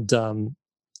 And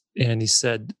he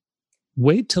said,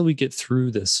 wait till we get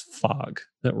through this fog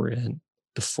that we're in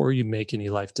before you make any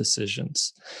life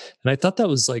decisions. And I thought that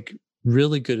was like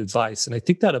really good advice. And I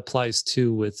think that applies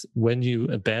too with when you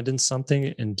abandon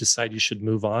something and decide you should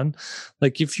move on.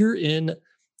 Like if you're in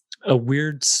a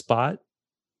weird spot,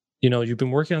 you've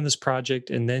been working on this project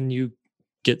and then you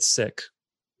get sick,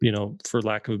 for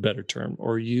lack of a better term,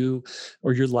 or your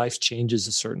life changes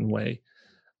a certain way.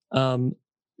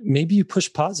 Maybe you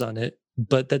push pause on it,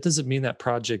 but that doesn't mean that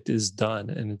project is done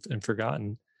and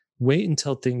forgotten. Wait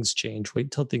until things change. Wait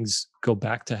until things go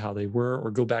back to how they were,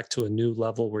 or go back to a new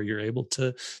level where you're able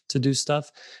to do stuff,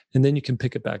 and then you can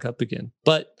pick it back up again.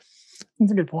 But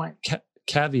that's a good point.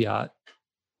 Caveat: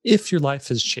 if your life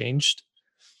has changed,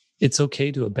 it's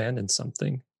okay to abandon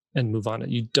something and move on.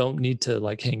 You don't need to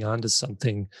like hang on to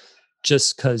something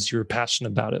just because you're passionate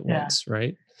about it once,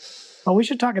 right? Well, we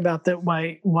should talk about that.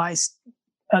 Why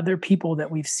other people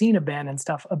that we've seen abandon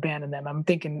them. I'm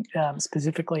thinking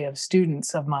specifically of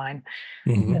students of mine.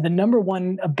 Mm-hmm. And the number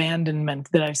one abandonment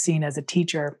that I've seen as a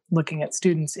teacher looking at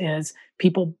students is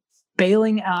people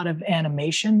bailing out of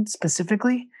animation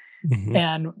specifically. Mm-hmm.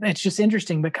 And it's just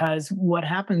interesting because what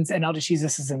happens, and I'll just use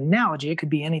this as an analogy, it could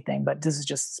be anything, but this is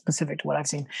just specific to what I've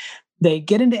seen. They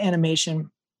get into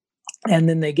animation and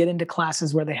then they get into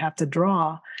classes where they have to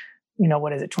draw,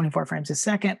 24 frames a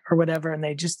second or whatever. And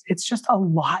it's just a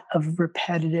lot of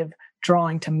repetitive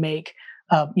drawing to make,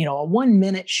 a 1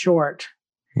 minute short.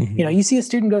 Mm-hmm. You see a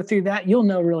student go through that, you'll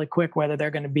know really quick whether they're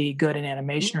going to be good in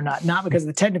animation or not because of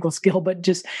the technical skill, but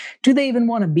just, do they even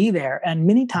want to be there? And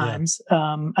many times,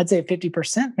 I'd say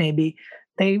 50% maybe,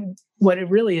 what it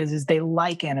really is they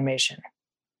like animation.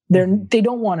 They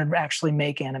don't want to actually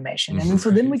make animation. And so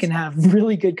then we can have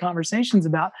really good conversations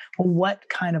about, well, what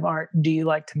kind of art do you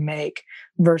like to make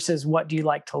versus what do you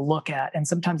like to look at? And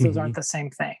sometimes those aren't the same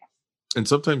thing. And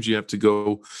sometimes you have to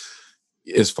go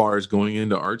as far as going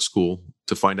into art school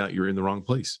to find out you're in the wrong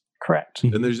place. Correct.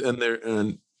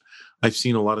 And I've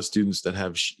seen a lot of students that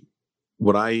have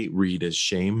what I read as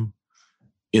shame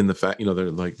in the fact,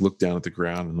 they're like, look down at the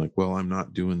ground and like, well, I'm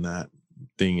not doing that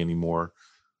thing anymore.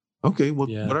 Okay, well,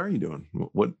 what are you doing?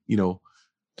 What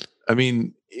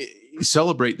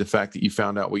celebrate the fact that you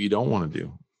found out what you don't want to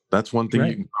do. That's one thing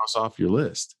you can cross off your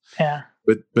list. Yeah.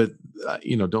 But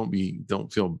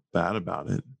don't feel bad about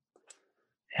it.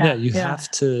 Yeah, have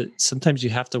to. Sometimes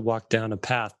you have to walk down a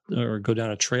path or go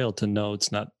down a trail to know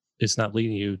it's not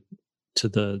leading you to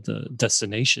the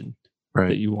destination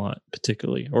that you want,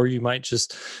 particularly. Or you might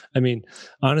just,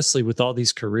 honestly, with all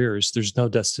these careers, there's no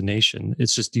destination.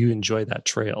 It's just you enjoy that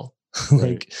trail.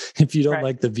 Like if you don't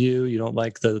like the view, you don't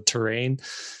like the terrain,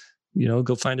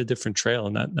 go find a different trail,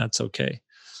 and that's okay.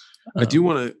 I do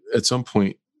want to at some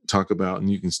point talk about, and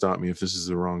you can stop me if this is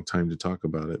the wrong time to talk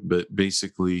about it, but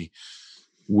basically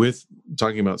with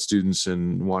talking about students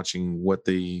and watching what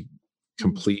they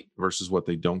complete versus what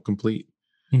they don't complete.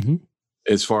 Mm-hmm.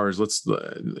 As far as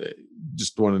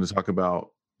just wanted to talk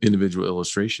about individual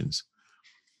illustrations.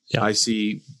 Yeah. I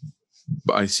see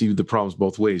the problems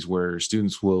both ways, where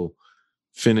students will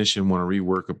finish and want to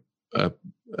rework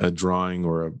a drawing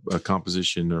or a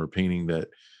composition or a painting that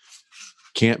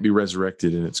can't be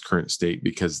resurrected in its current state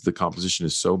because the composition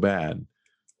is so bad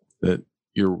that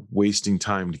you're wasting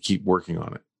time to keep working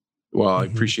on it. While I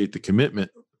appreciate the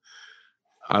commitment,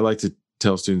 I like to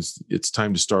tell students it's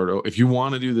time to start. If you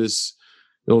want to do this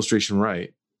illustration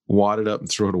right, wad it up and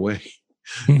throw it away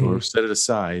or set it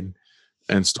aside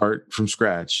and start from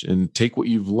scratch and take what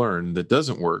you've learned that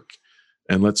doesn't work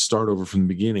and let's start over from the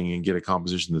beginning and get a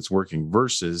composition that's working.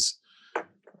 Versus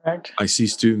Correct. I see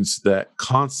students that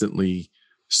constantly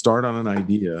start on an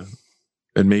idea,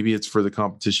 and maybe it's for the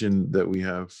competition that we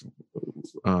have,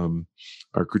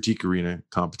 our critique arena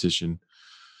competition,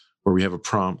 where we have a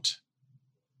prompt,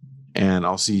 and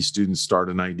I'll see students start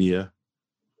an idea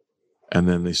and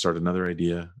then they start another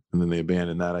idea and then they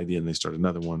abandon that idea and they start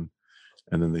another one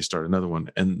and then they start another one.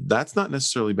 And that's not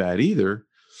necessarily bad either,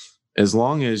 as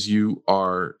long as you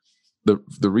are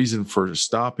the reason for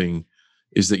stopping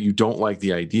is that you don't like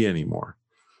the idea anymore.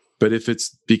 But if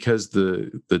it's because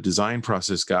the design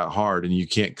process got hard and you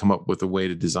can't come up with a way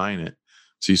to design it,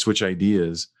 so you switch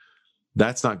ideas,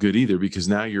 that's not good either, because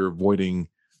now you're avoiding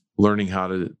learning how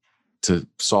to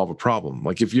solve a problem.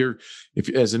 Like if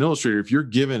as an illustrator, if you're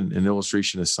given an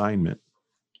illustration assignment,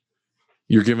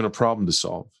 you're given a problem to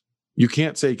solve. You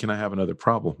can't say, can I have another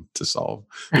problem to solve?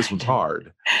 This one's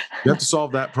hard. You have to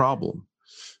solve that problem.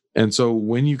 And so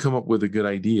when you come up with a good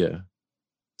idea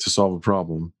to solve a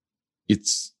problem,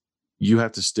 you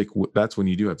have to stick with, that's when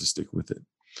you do have to stick with it.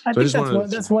 I think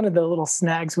that's one of the little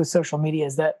snags with social media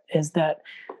is that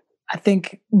I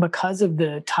think because of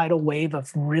the tidal wave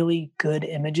of really good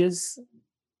images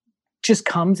just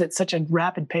comes at such a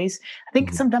rapid pace. I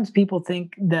think sometimes people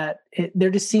think that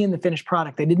they're just seeing the finished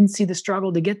product. They didn't see the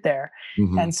struggle to get there.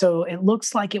 And so it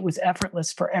looks like it was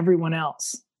effortless for everyone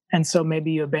else. And so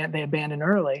maybe they abandon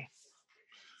early.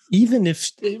 Even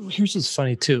if, here's what's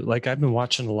funny too, like I've been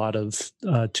watching a lot of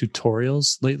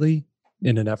tutorials lately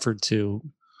in an effort to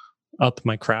up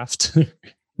my craft,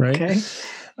 right? Okay.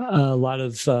 A lot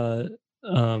of, a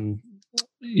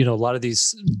lot of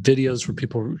these videos where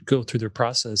people go through their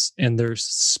process and they're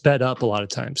sped up a lot of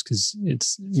times because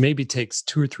it's maybe takes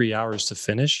 2 or 3 hours to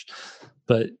finish,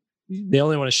 but they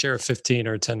only want to share a 15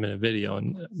 or a 10-minute video.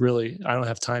 And really, I don't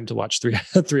have time to watch a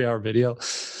 3-hour video.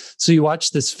 So you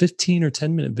watch this 15 or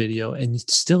 10-minute video and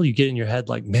still you get in your head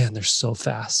like, man, they're so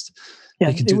fast. Yeah,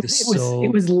 they can do this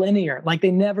it was linear. Like they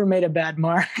never made a bad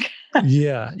mark.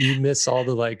 Yeah, you miss all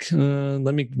the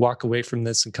let me walk away from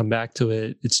this and come back to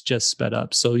it. It's just sped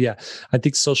up. So yeah, I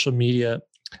think social media,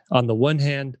 on the one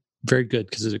hand, very good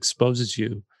because it exposes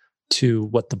you to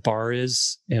what the bar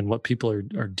is and what people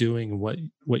are doing and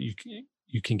what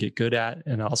you can get good at,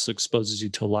 and also exposes you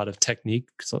to a lot of technique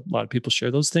because a lot of people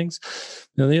share those things.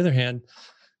 And on the other hand,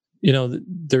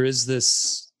 there is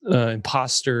this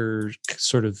imposter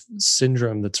sort of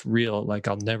syndrome that's real. Like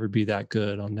I'll never be that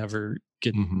good. I'll never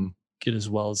get as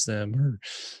well as them,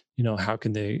 or how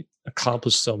can they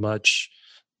accomplish so much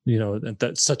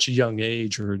at such a young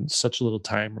age or in such a little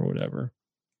time or whatever.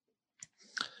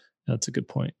 That's a good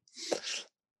point.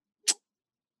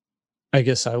 I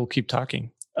guess I will keep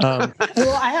talking. Well,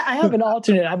 I have an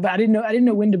alternate. I didn't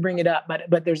know when to bring it up,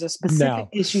 but there's a specific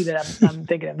issue that I'm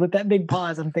thinking of. With that big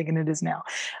pause, I'm thinking it is now.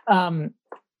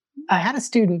 I had a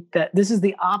student that this is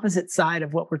the opposite side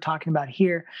of what we're talking about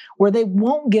here, where they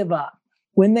won't give up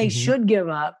when they should give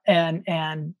up. And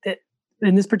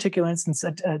in this particular instance,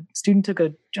 a student took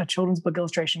a children's book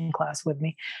illustration class with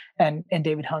me and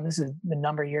David Hone. This is a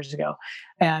number of years ago.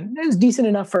 And it was decent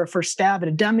enough for a first stab at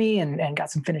a dummy and got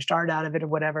some finished art out of it or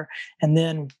whatever. And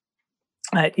then,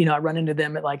 I run into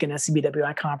them at like an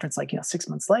SCBWI conference, 6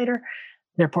 months later,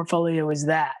 their portfolio is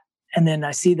that. And then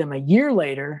I see them a year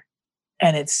later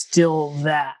and it's still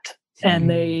that. And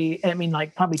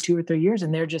probably 2 or 3 years.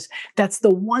 And that's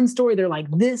the one story. They're like,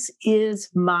 this is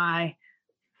my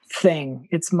thing.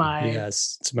 It's my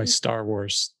Star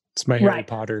Wars. It's my Harry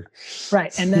Potter.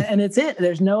 Right. And it's it.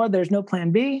 There's no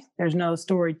plan B. There's no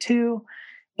story 2.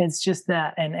 It's just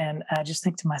that. And I just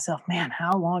think to myself, man,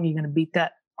 how long are you going to beat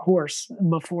that horse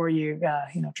before you,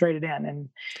 trade it in and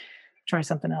try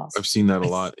something else? I've seen that a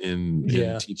lot in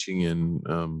teaching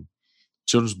in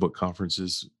children's book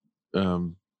conferences,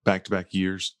 back-to-back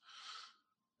years.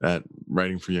 at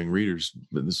Writing for Young Readers,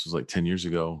 but this was like 10 years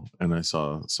ago, and I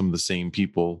saw some of the same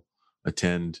people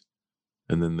attend,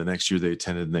 and then the next year they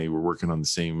attended and they were working on the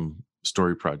same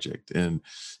story project. And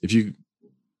if you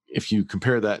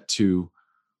compare that to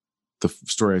the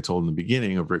story I told in the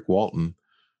beginning of Rick Walton,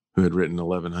 who had written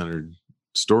 1,100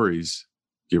 stories,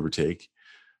 give or take,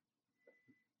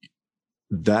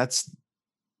 I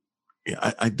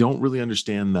don't really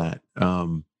understand that.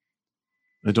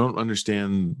 I don't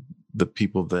understand the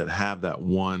people that have that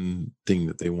one thing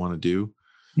that they want to do.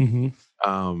 And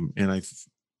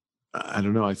I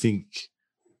don't know. I think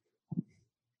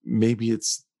maybe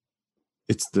it's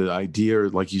the idea, or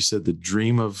like you said, the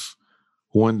dream of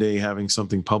one day having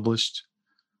something published,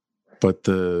 but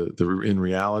the in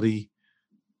reality,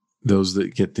 those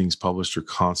that get things published are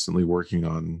constantly working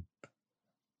on.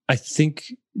 I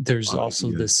think there's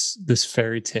also this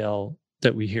fairy tale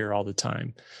that we hear all the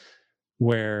time,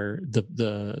 where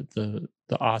the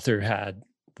author had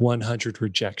 100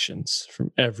 rejections from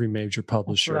every major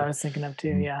publisher. That's what I was thinking of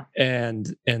too. Yeah.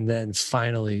 And then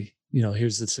finally,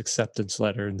 here's this acceptance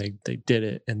letter, and they did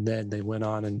it. And then they went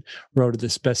on and wrote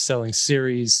this best-selling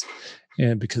series.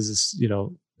 And because it's,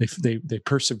 they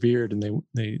persevered and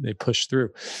they pushed through.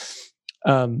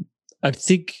 I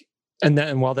think,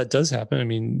 and while that does happen, I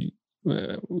mean,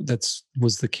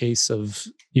 was the case of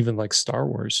even like Star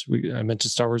Wars. I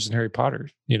mentioned Star Wars and Harry Potter.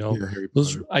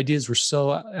 Those ideas were so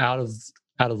out of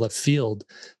left field,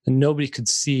 and nobody could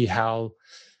see how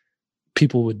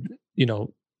people would,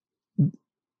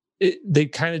 they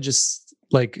kind of just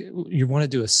like, you want to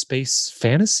do a space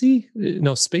fantasy?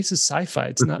 No, space is sci-fi.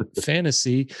 It's not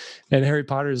fantasy. And Harry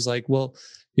Potter is like, well,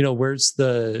 where's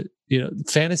the,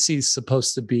 fantasy is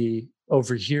supposed to be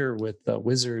over here with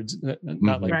wizards,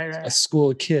 not like a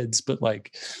school of kids, but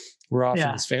like we're off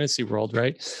in this fantasy world,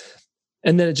 right?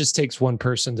 And then it just takes one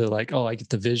person to like, oh, I get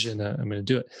the vision, I'm going to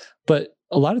do it. But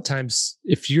a lot of times,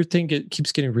 if your thing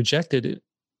keeps getting rejected, it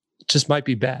just might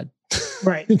be bad.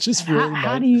 Right. It just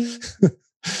really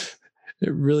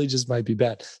it really just might be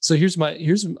bad. So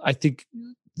I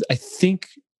think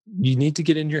you need to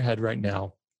get in your head right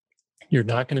now. You're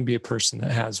not going to be a person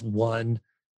that has one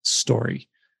story.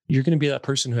 You're going to be that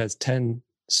person who has 10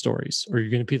 stories, or you're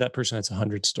going to be that person that's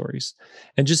 100 stories,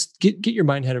 and just get your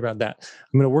mind head around that.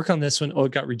 I'm going to work on this one. Oh,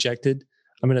 it got rejected.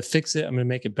 I'm going to fix it. I'm going to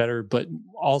make it better, but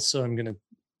also I'm going to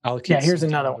allocate. Yeah, here's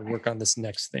another one. Work on this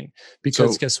next thing,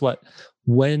 because guess what?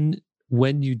 When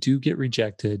you do get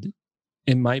rejected,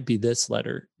 it might be this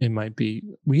letter. It might be,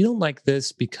 we don't like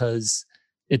this because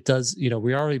it does.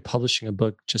 We're already publishing a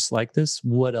book just like this.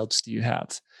 What else do you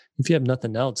have? If you have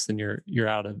nothing else, then you're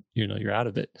out of you're out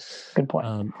of it. Good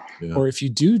point. Or if you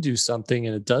do something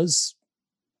and it does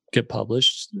get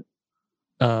published,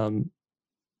 they're going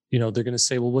to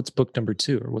say, well, what's book number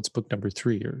 2 or what's book number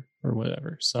 3 or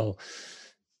whatever. So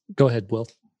go ahead, Will.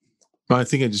 Well, I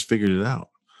think I just figured it out.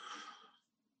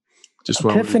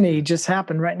 Epiphany just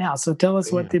happened right now. So tell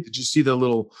us did you see there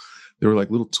were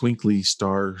like little twinkly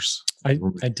stars? I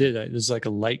did. There's like a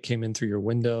light came in through your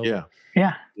window. Yeah.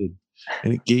 Yeah.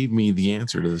 And it gave me the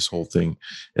answer to this whole thing.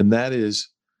 And that is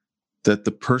that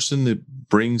the person that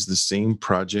brings the same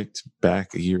project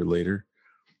back a year later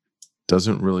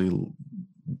doesn't really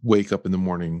wake up in the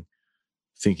morning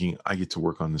thinking, I get to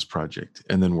work on this project,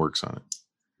 and then works on it.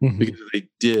 Mm-hmm. Because they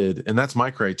did. And that's my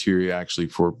criteria actually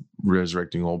for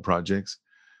resurrecting old projects,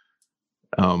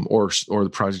 or the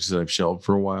projects that I've shelved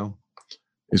for a while,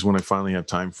 is when I finally have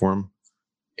time for them.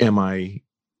 Am I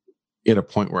at a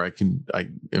point where I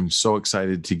am so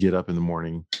excited to get up in the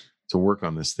morning to work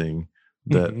on this thing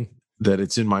that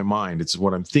it's in my mind. It's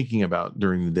what I'm thinking about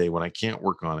during the day when I can't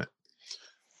work on it.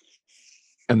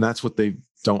 And that's what they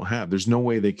don't have. There's no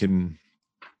way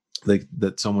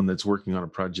that someone that's working on a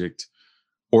project,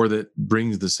 or that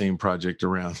brings the same project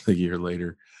around a year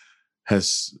later,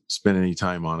 has spent any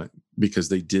time on it, because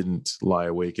they didn't lie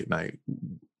awake at night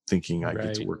thinking I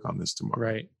get to work on this tomorrow.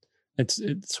 Right.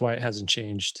 It's why it hasn't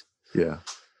changed. Yeah.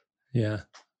 Yeah.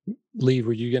 Lee,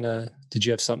 did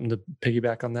you have something to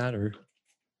piggyback on that, or?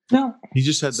 No. He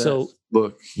just had that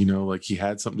look, like he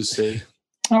had something to say.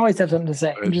 I always have something to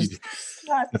say.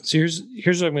 So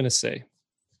here's what I'm going to say.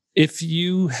 If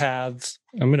you have,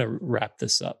 I'm going to wrap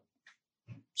this up.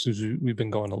 So we've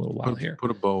been going a little while here.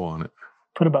 Put a bow on it.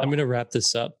 I'm going to wrap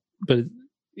this up, but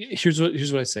here's what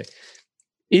I say.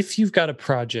 If you've got a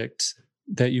project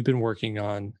that you've been working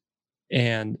on,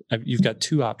 and you've got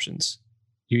 2 options.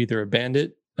 You either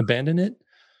abandon it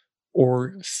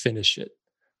or finish it.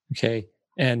 Okay.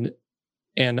 And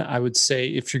I would say,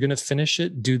 if you're going to finish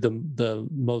it, do the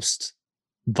most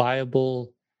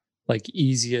viable, like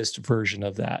easiest version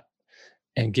of that,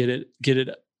 and get it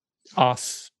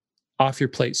off off your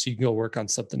plate so you can go work on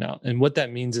something out. And what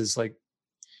that means is like,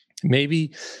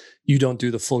 maybe you don't do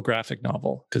the full graphic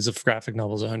novel, because if graphic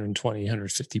novel is 120,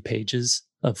 150 pages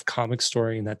of comic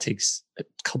story, and that takes a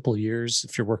couple years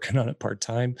if you're working on it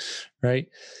part-time, right?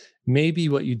 Maybe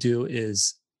what you do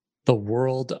is the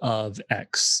world of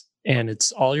X, and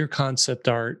it's all your concept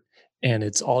art and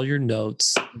it's all your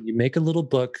notes. You make a little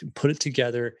book, put it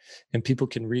together, and people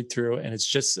can read through, and it's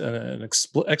just an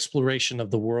exploration of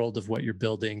the world of what you're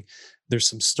building. There's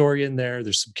some story in there,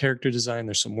 there's some character design,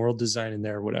 there's some world design in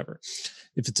there, whatever.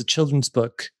 If it's a children's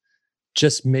book,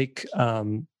 just make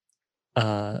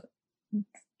I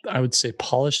would say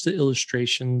polish the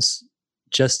illustrations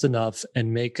just enough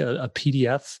and make a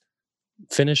PDF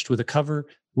finished with a cover,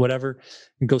 whatever,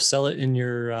 and go sell it in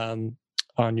your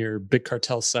on your Big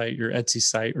Cartel site, your Etsy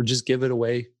site, or just give it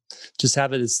away. Just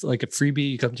have it as like a freebie.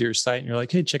 You come to your site and you're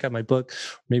like, hey, check out my book.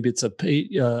 Maybe it's a page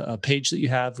that you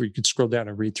have where you could scroll down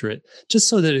and read through it, just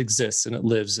so that it exists and it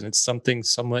lives and it's something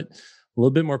somewhat a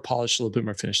little bit more polished, a little bit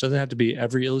more finished. Doesn't have to be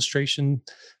every illustration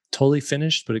totally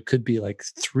finished, but it could be like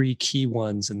 3 key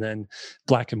ones and then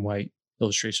black and white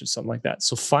illustration, something like that.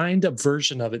 So find a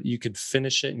version of it, you could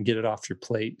finish it and get it off your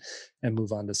plate and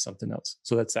move on to something else.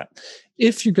 So that's that.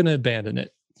 If you're going to abandon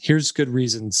it, here's good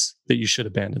reasons that you should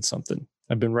abandon something.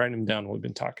 I've been writing them down while we've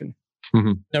been talking.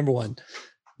 Mm-hmm. Number 1,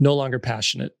 no longer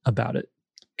passionate about it.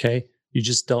 Okay. You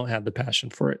just don't have the passion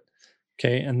for it.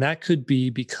 Okay. And that could be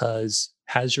because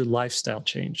has your lifestyle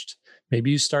changed?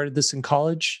 Maybe you started this in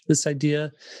college, this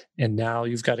idea, and now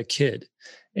you've got a kid,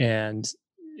 and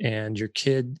your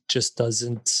kid just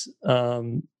doesn't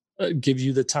give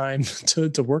you the time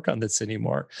to work on this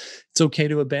anymore. It's okay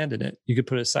to abandon it. You could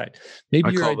put it aside.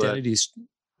 Maybe your identity's.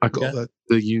 I call that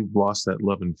you've lost that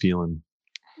love and feeling.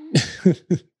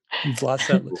 You've lost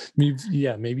that.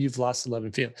 Maybe you've lost the love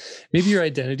and feeling. Maybe your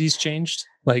identity's changed.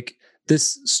 Like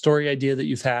this story idea that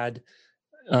you've had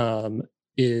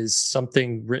is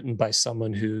something written by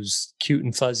someone who's cute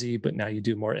and fuzzy, but now you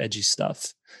do more edgy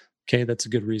stuff. Okay, that's a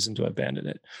good reason to abandon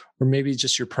it. Or maybe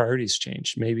just your priorities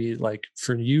change. Maybe like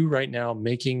for you right now,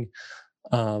 making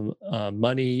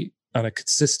money on a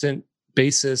consistent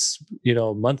basis,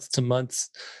 month to month,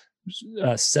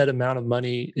 set amount of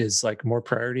money is like more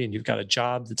priority, and you've got a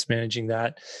job that's managing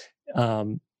that.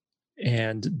 And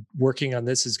working on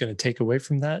this is going to take away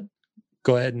from that.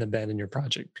 Go ahead and abandon your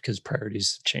project because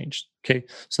priorities have changed. Okay,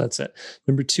 so that's it.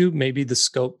 Number 2, maybe the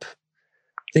scope.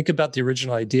 Think about the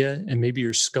original idea and maybe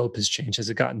your scope has changed.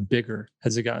 Has it gotten bigger?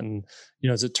 Has it gotten,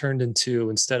 has it turned into,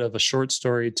 instead of a short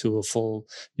story to a full,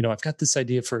 I've got this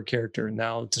idea for a character and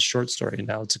now it's a short story and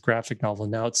now it's a graphic novel.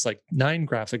 And now it's like 9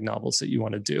 graphic novels that you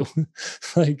want to do.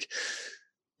 Like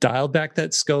dial back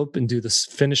that scope and do this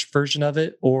finished version of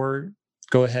it, or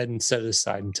go ahead and set it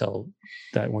aside until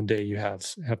that one day you have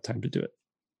time to do it.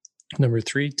 Number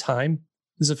 3, time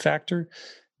is a factor.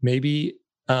 Maybe,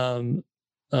 I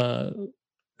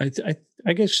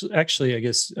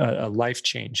guess a life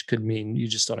change could mean you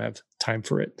just don't have time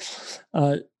for it.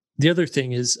 The other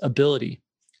thing is ability.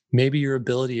 Maybe your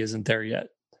ability isn't there yet.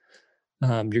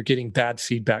 You're getting bad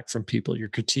feedback from people. Your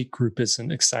critique group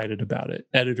isn't excited about it.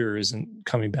 Editor isn't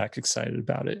coming back excited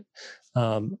about it.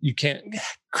 You can't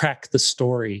crack the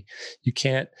story.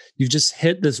 You've just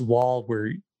hit this wall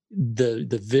where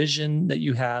the vision that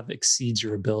you have exceeds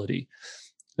your ability.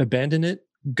 Abandon it.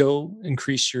 Go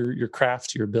increase your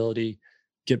craft, your ability,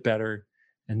 get better,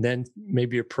 and then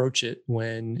maybe approach it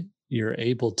when you're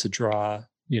able to draw,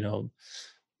 the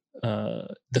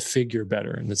figure better.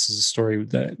 And this is a story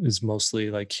that is mostly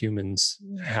like humans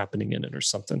happening in it or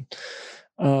something.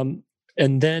 And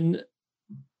then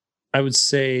I would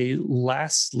say,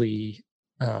 lastly,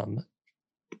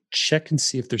 check and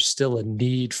see if there's still a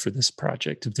need for this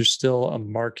project, if there's still a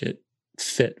market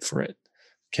fit for it.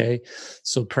 Okay.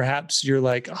 So perhaps you're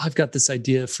like, oh, I've got this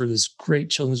idea for this great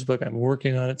children's book. I'm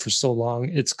working on it for so long.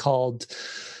 It's called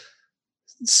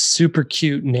Super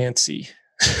Cute Nancy,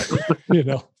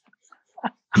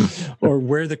 or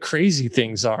Where the Crazy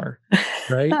Things Are,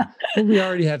 right? Well, we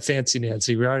already have Fancy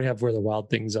Nancy. We already have Where the Wild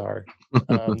Things Are.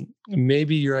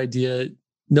 Maybe your idea,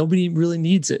 nobody really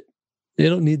needs it. They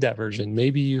don't need that version.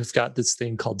 Maybe you've got this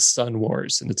thing called Sun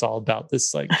Wars, and it's all about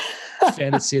this like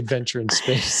fantasy adventure in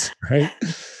space, right?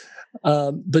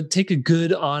 But take a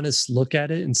good, honest look at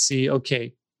it and see,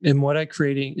 okay, and what I'm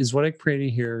creating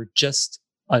here just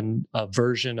a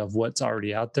version of what's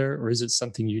already out there, or is it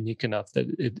something unique enough that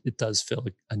it does fill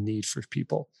a need for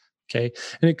people? Okay,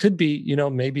 and it could be,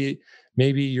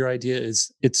 maybe your idea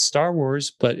is it's Star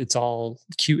Wars, but it's all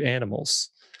cute animals.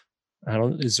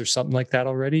 Is there something like that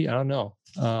already? I don't know.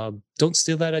 Don't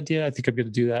steal that idea. I think I'm going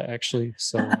to do that actually.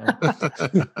 So,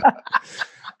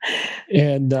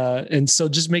 And so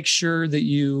just make sure that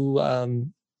you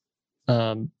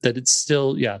that it's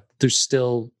still, there's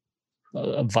still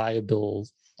a viable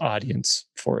audience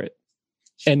for it.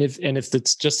 And if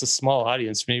it's just a small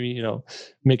audience, maybe,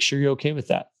 make sure you're okay with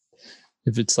that.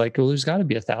 If it's like, well, there's got to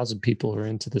be 1,000 people who are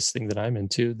into this thing that I'm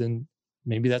into, then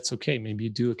maybe that's okay. Maybe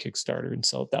you do a Kickstarter and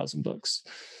sell 1,000 books.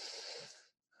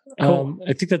 Cool.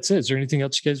 I think that's it. Is there anything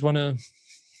else you guys want to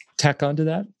tack onto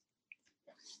that?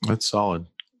 That's solid.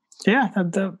 Yeah,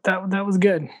 that was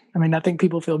good. I mean, I think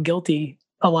people feel guilty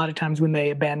a lot of times when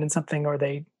they abandon something or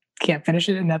they can't finish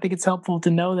it. And I think it's helpful to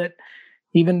know that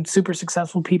even super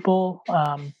successful people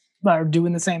are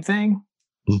doing the same thing.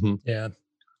 Mm-hmm. Yeah.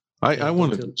 I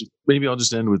want to, maybe I'll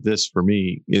just end with this. For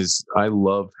me, is I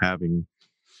love having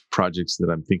projects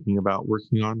that I'm thinking about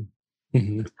working on,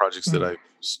 projects that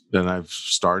I've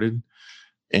started,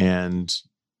 and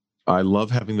I love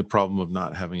having the problem of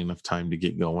not having enough time to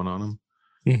get going on them.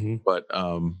 Mm-hmm. But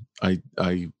and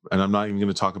I'm not even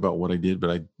going to talk about what I did,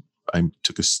 but I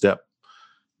took a step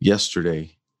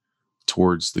yesterday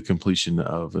towards the completion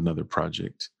of another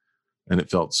project, and it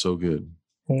felt so good.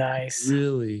 Nice.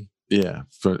 Really? Yeah,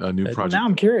 for a new project. Now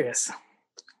I'm curious.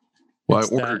 Well, I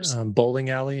ordered that, bowling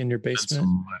alley in your basement.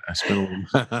 I spent a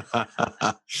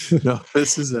little. No,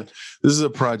 this is a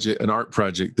project, an art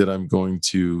project that I'm going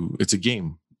to. It's a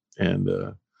game, and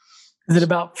is it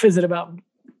about food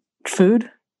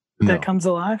that comes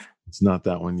alive? It's not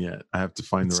that one yet. I have to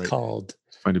find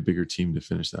find a bigger team to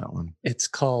finish that one. It's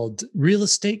called Real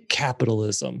Estate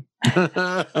Capitalism.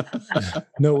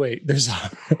 No, wait. There's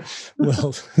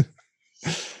well.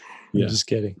 I'm just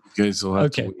kidding. You guys will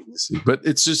have to wait to see. But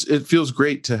it feels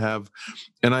great to have,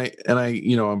 and I,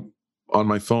 I'm on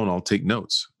my phone, I'll take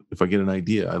notes. If I get an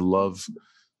idea, I love,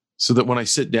 so that when I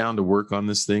sit down to work on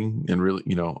this thing and really,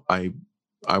 I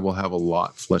will have a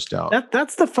lot fleshed out.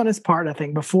 That's the funnest part, I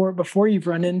think. Before you've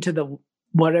run into the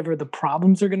whatever the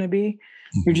problems are going to be,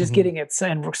 you're just getting it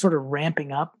and we're sort of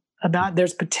ramping up about.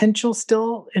 There's potential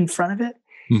still in front of it.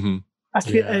 Mm-hmm. I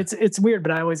feel it's weird,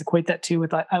 but I always equate that too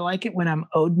with I like it when I'm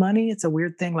owed money. It's a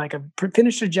weird thing. Like I've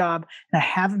finished a job and I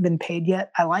haven't been paid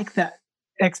yet. I like that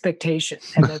expectation,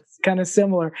 and that's kind of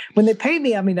similar when they pay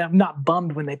me. I mean, I'm not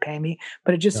bummed when they pay me,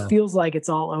 but it just feels like it's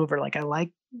all over. Like I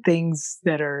like things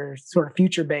that are sort of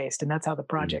future based, and that's how the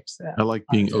project's. I like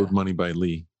being owed money by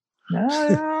Lee.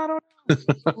 I don't know.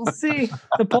 We'll see.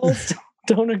 The polls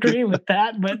don't agree with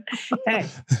that, but hey.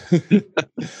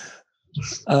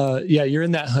 You're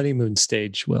in that honeymoon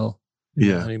stage, Will.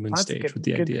 Honeymoon stage with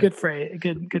the idea. Good phrase.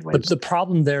 Good way. But the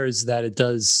problem there is that it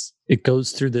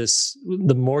goes through this.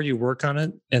 The more you work on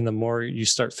it, and the more you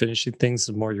start finishing things,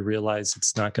 the more you realize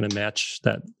it's not going to match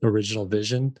that original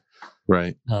vision.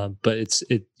 Right. But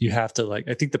you have to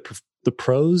I think the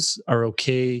pros are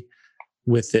okay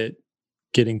with it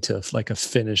getting to like a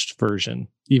finished version,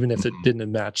 even if it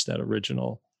didn't match that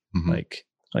original like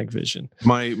vision.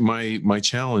 My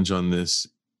challenge on this,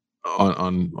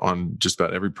 on just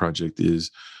about every project,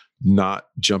 is not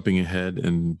jumping ahead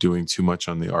and doing too much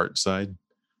on the art side,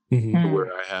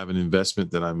 where I have an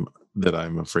investment that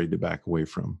I'm afraid to back away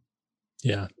from.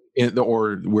 Yeah,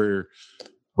 or where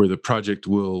the project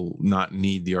will not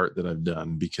need the art that I've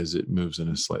done because it moves in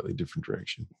a slightly different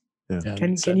direction. Yeah.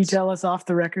 Can you tell us off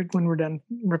the record when we're done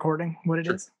recording what it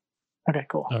is? Okay,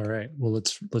 cool. All right. Well,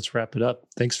 let's wrap it up.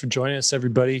 Thanks for joining us,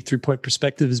 everybody. 3 Point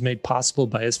Perspective is made possible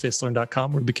by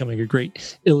svslearn.com, where becoming a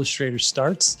great illustrator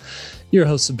starts. Your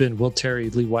hosts have been Will Terry,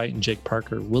 Lee White, and Jake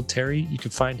Parker. Will Terry, you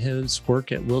can find his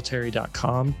work at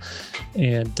willterry.com,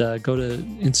 and go to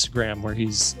Instagram, where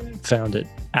he's found it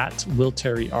at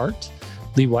willterryart.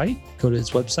 Lee White, go to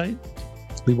his website,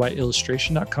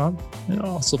 leewhiteillustration.com, and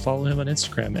also follow him on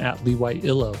Instagram at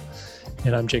leewhiteillo.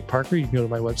 And I'm Jake Parker. You can go to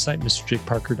my website,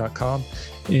 mrjakeparker.com,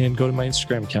 and go to my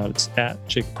Instagram account. It's at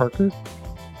Jake Parker.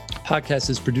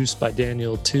 Podcast is produced by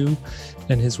Daniel Tu,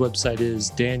 and his website is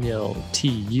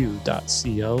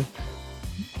danieltu.co.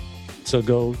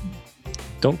 So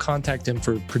don't contact him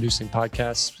for producing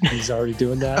podcasts. He's already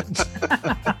doing that.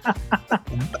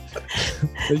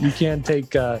 But you can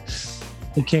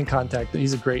contact him.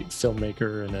 He's a great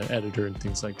filmmaker and an editor and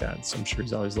things like that. So I'm sure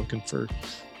he's always looking for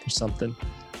something.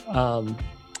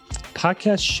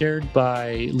 Podcast shared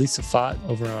by Lisa Fott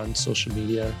over on social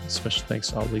media. Special thanks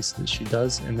to all Lisa that she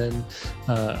does. And then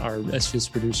our SVS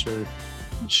producer,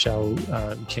 we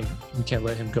can't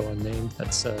let him go unnamed.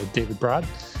 That's David Broad.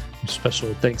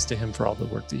 Special thanks to him for all the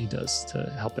work that he does to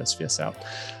help SVS out.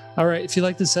 All right. If you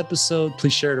like this episode,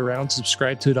 please share it around,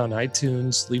 subscribe to it on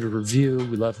iTunes, leave a review.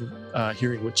 We love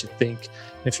hearing what you think.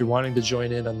 And if you're wanting to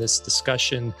join in on this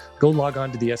discussion, go log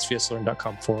on to the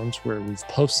svslearn.com forums where we've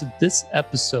posted this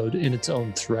episode in its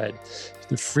own thread.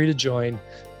 You're free to join.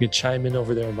 You can chime in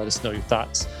over there and let us know your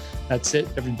thoughts. That's it,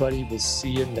 everybody. We'll see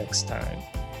you next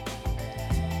time.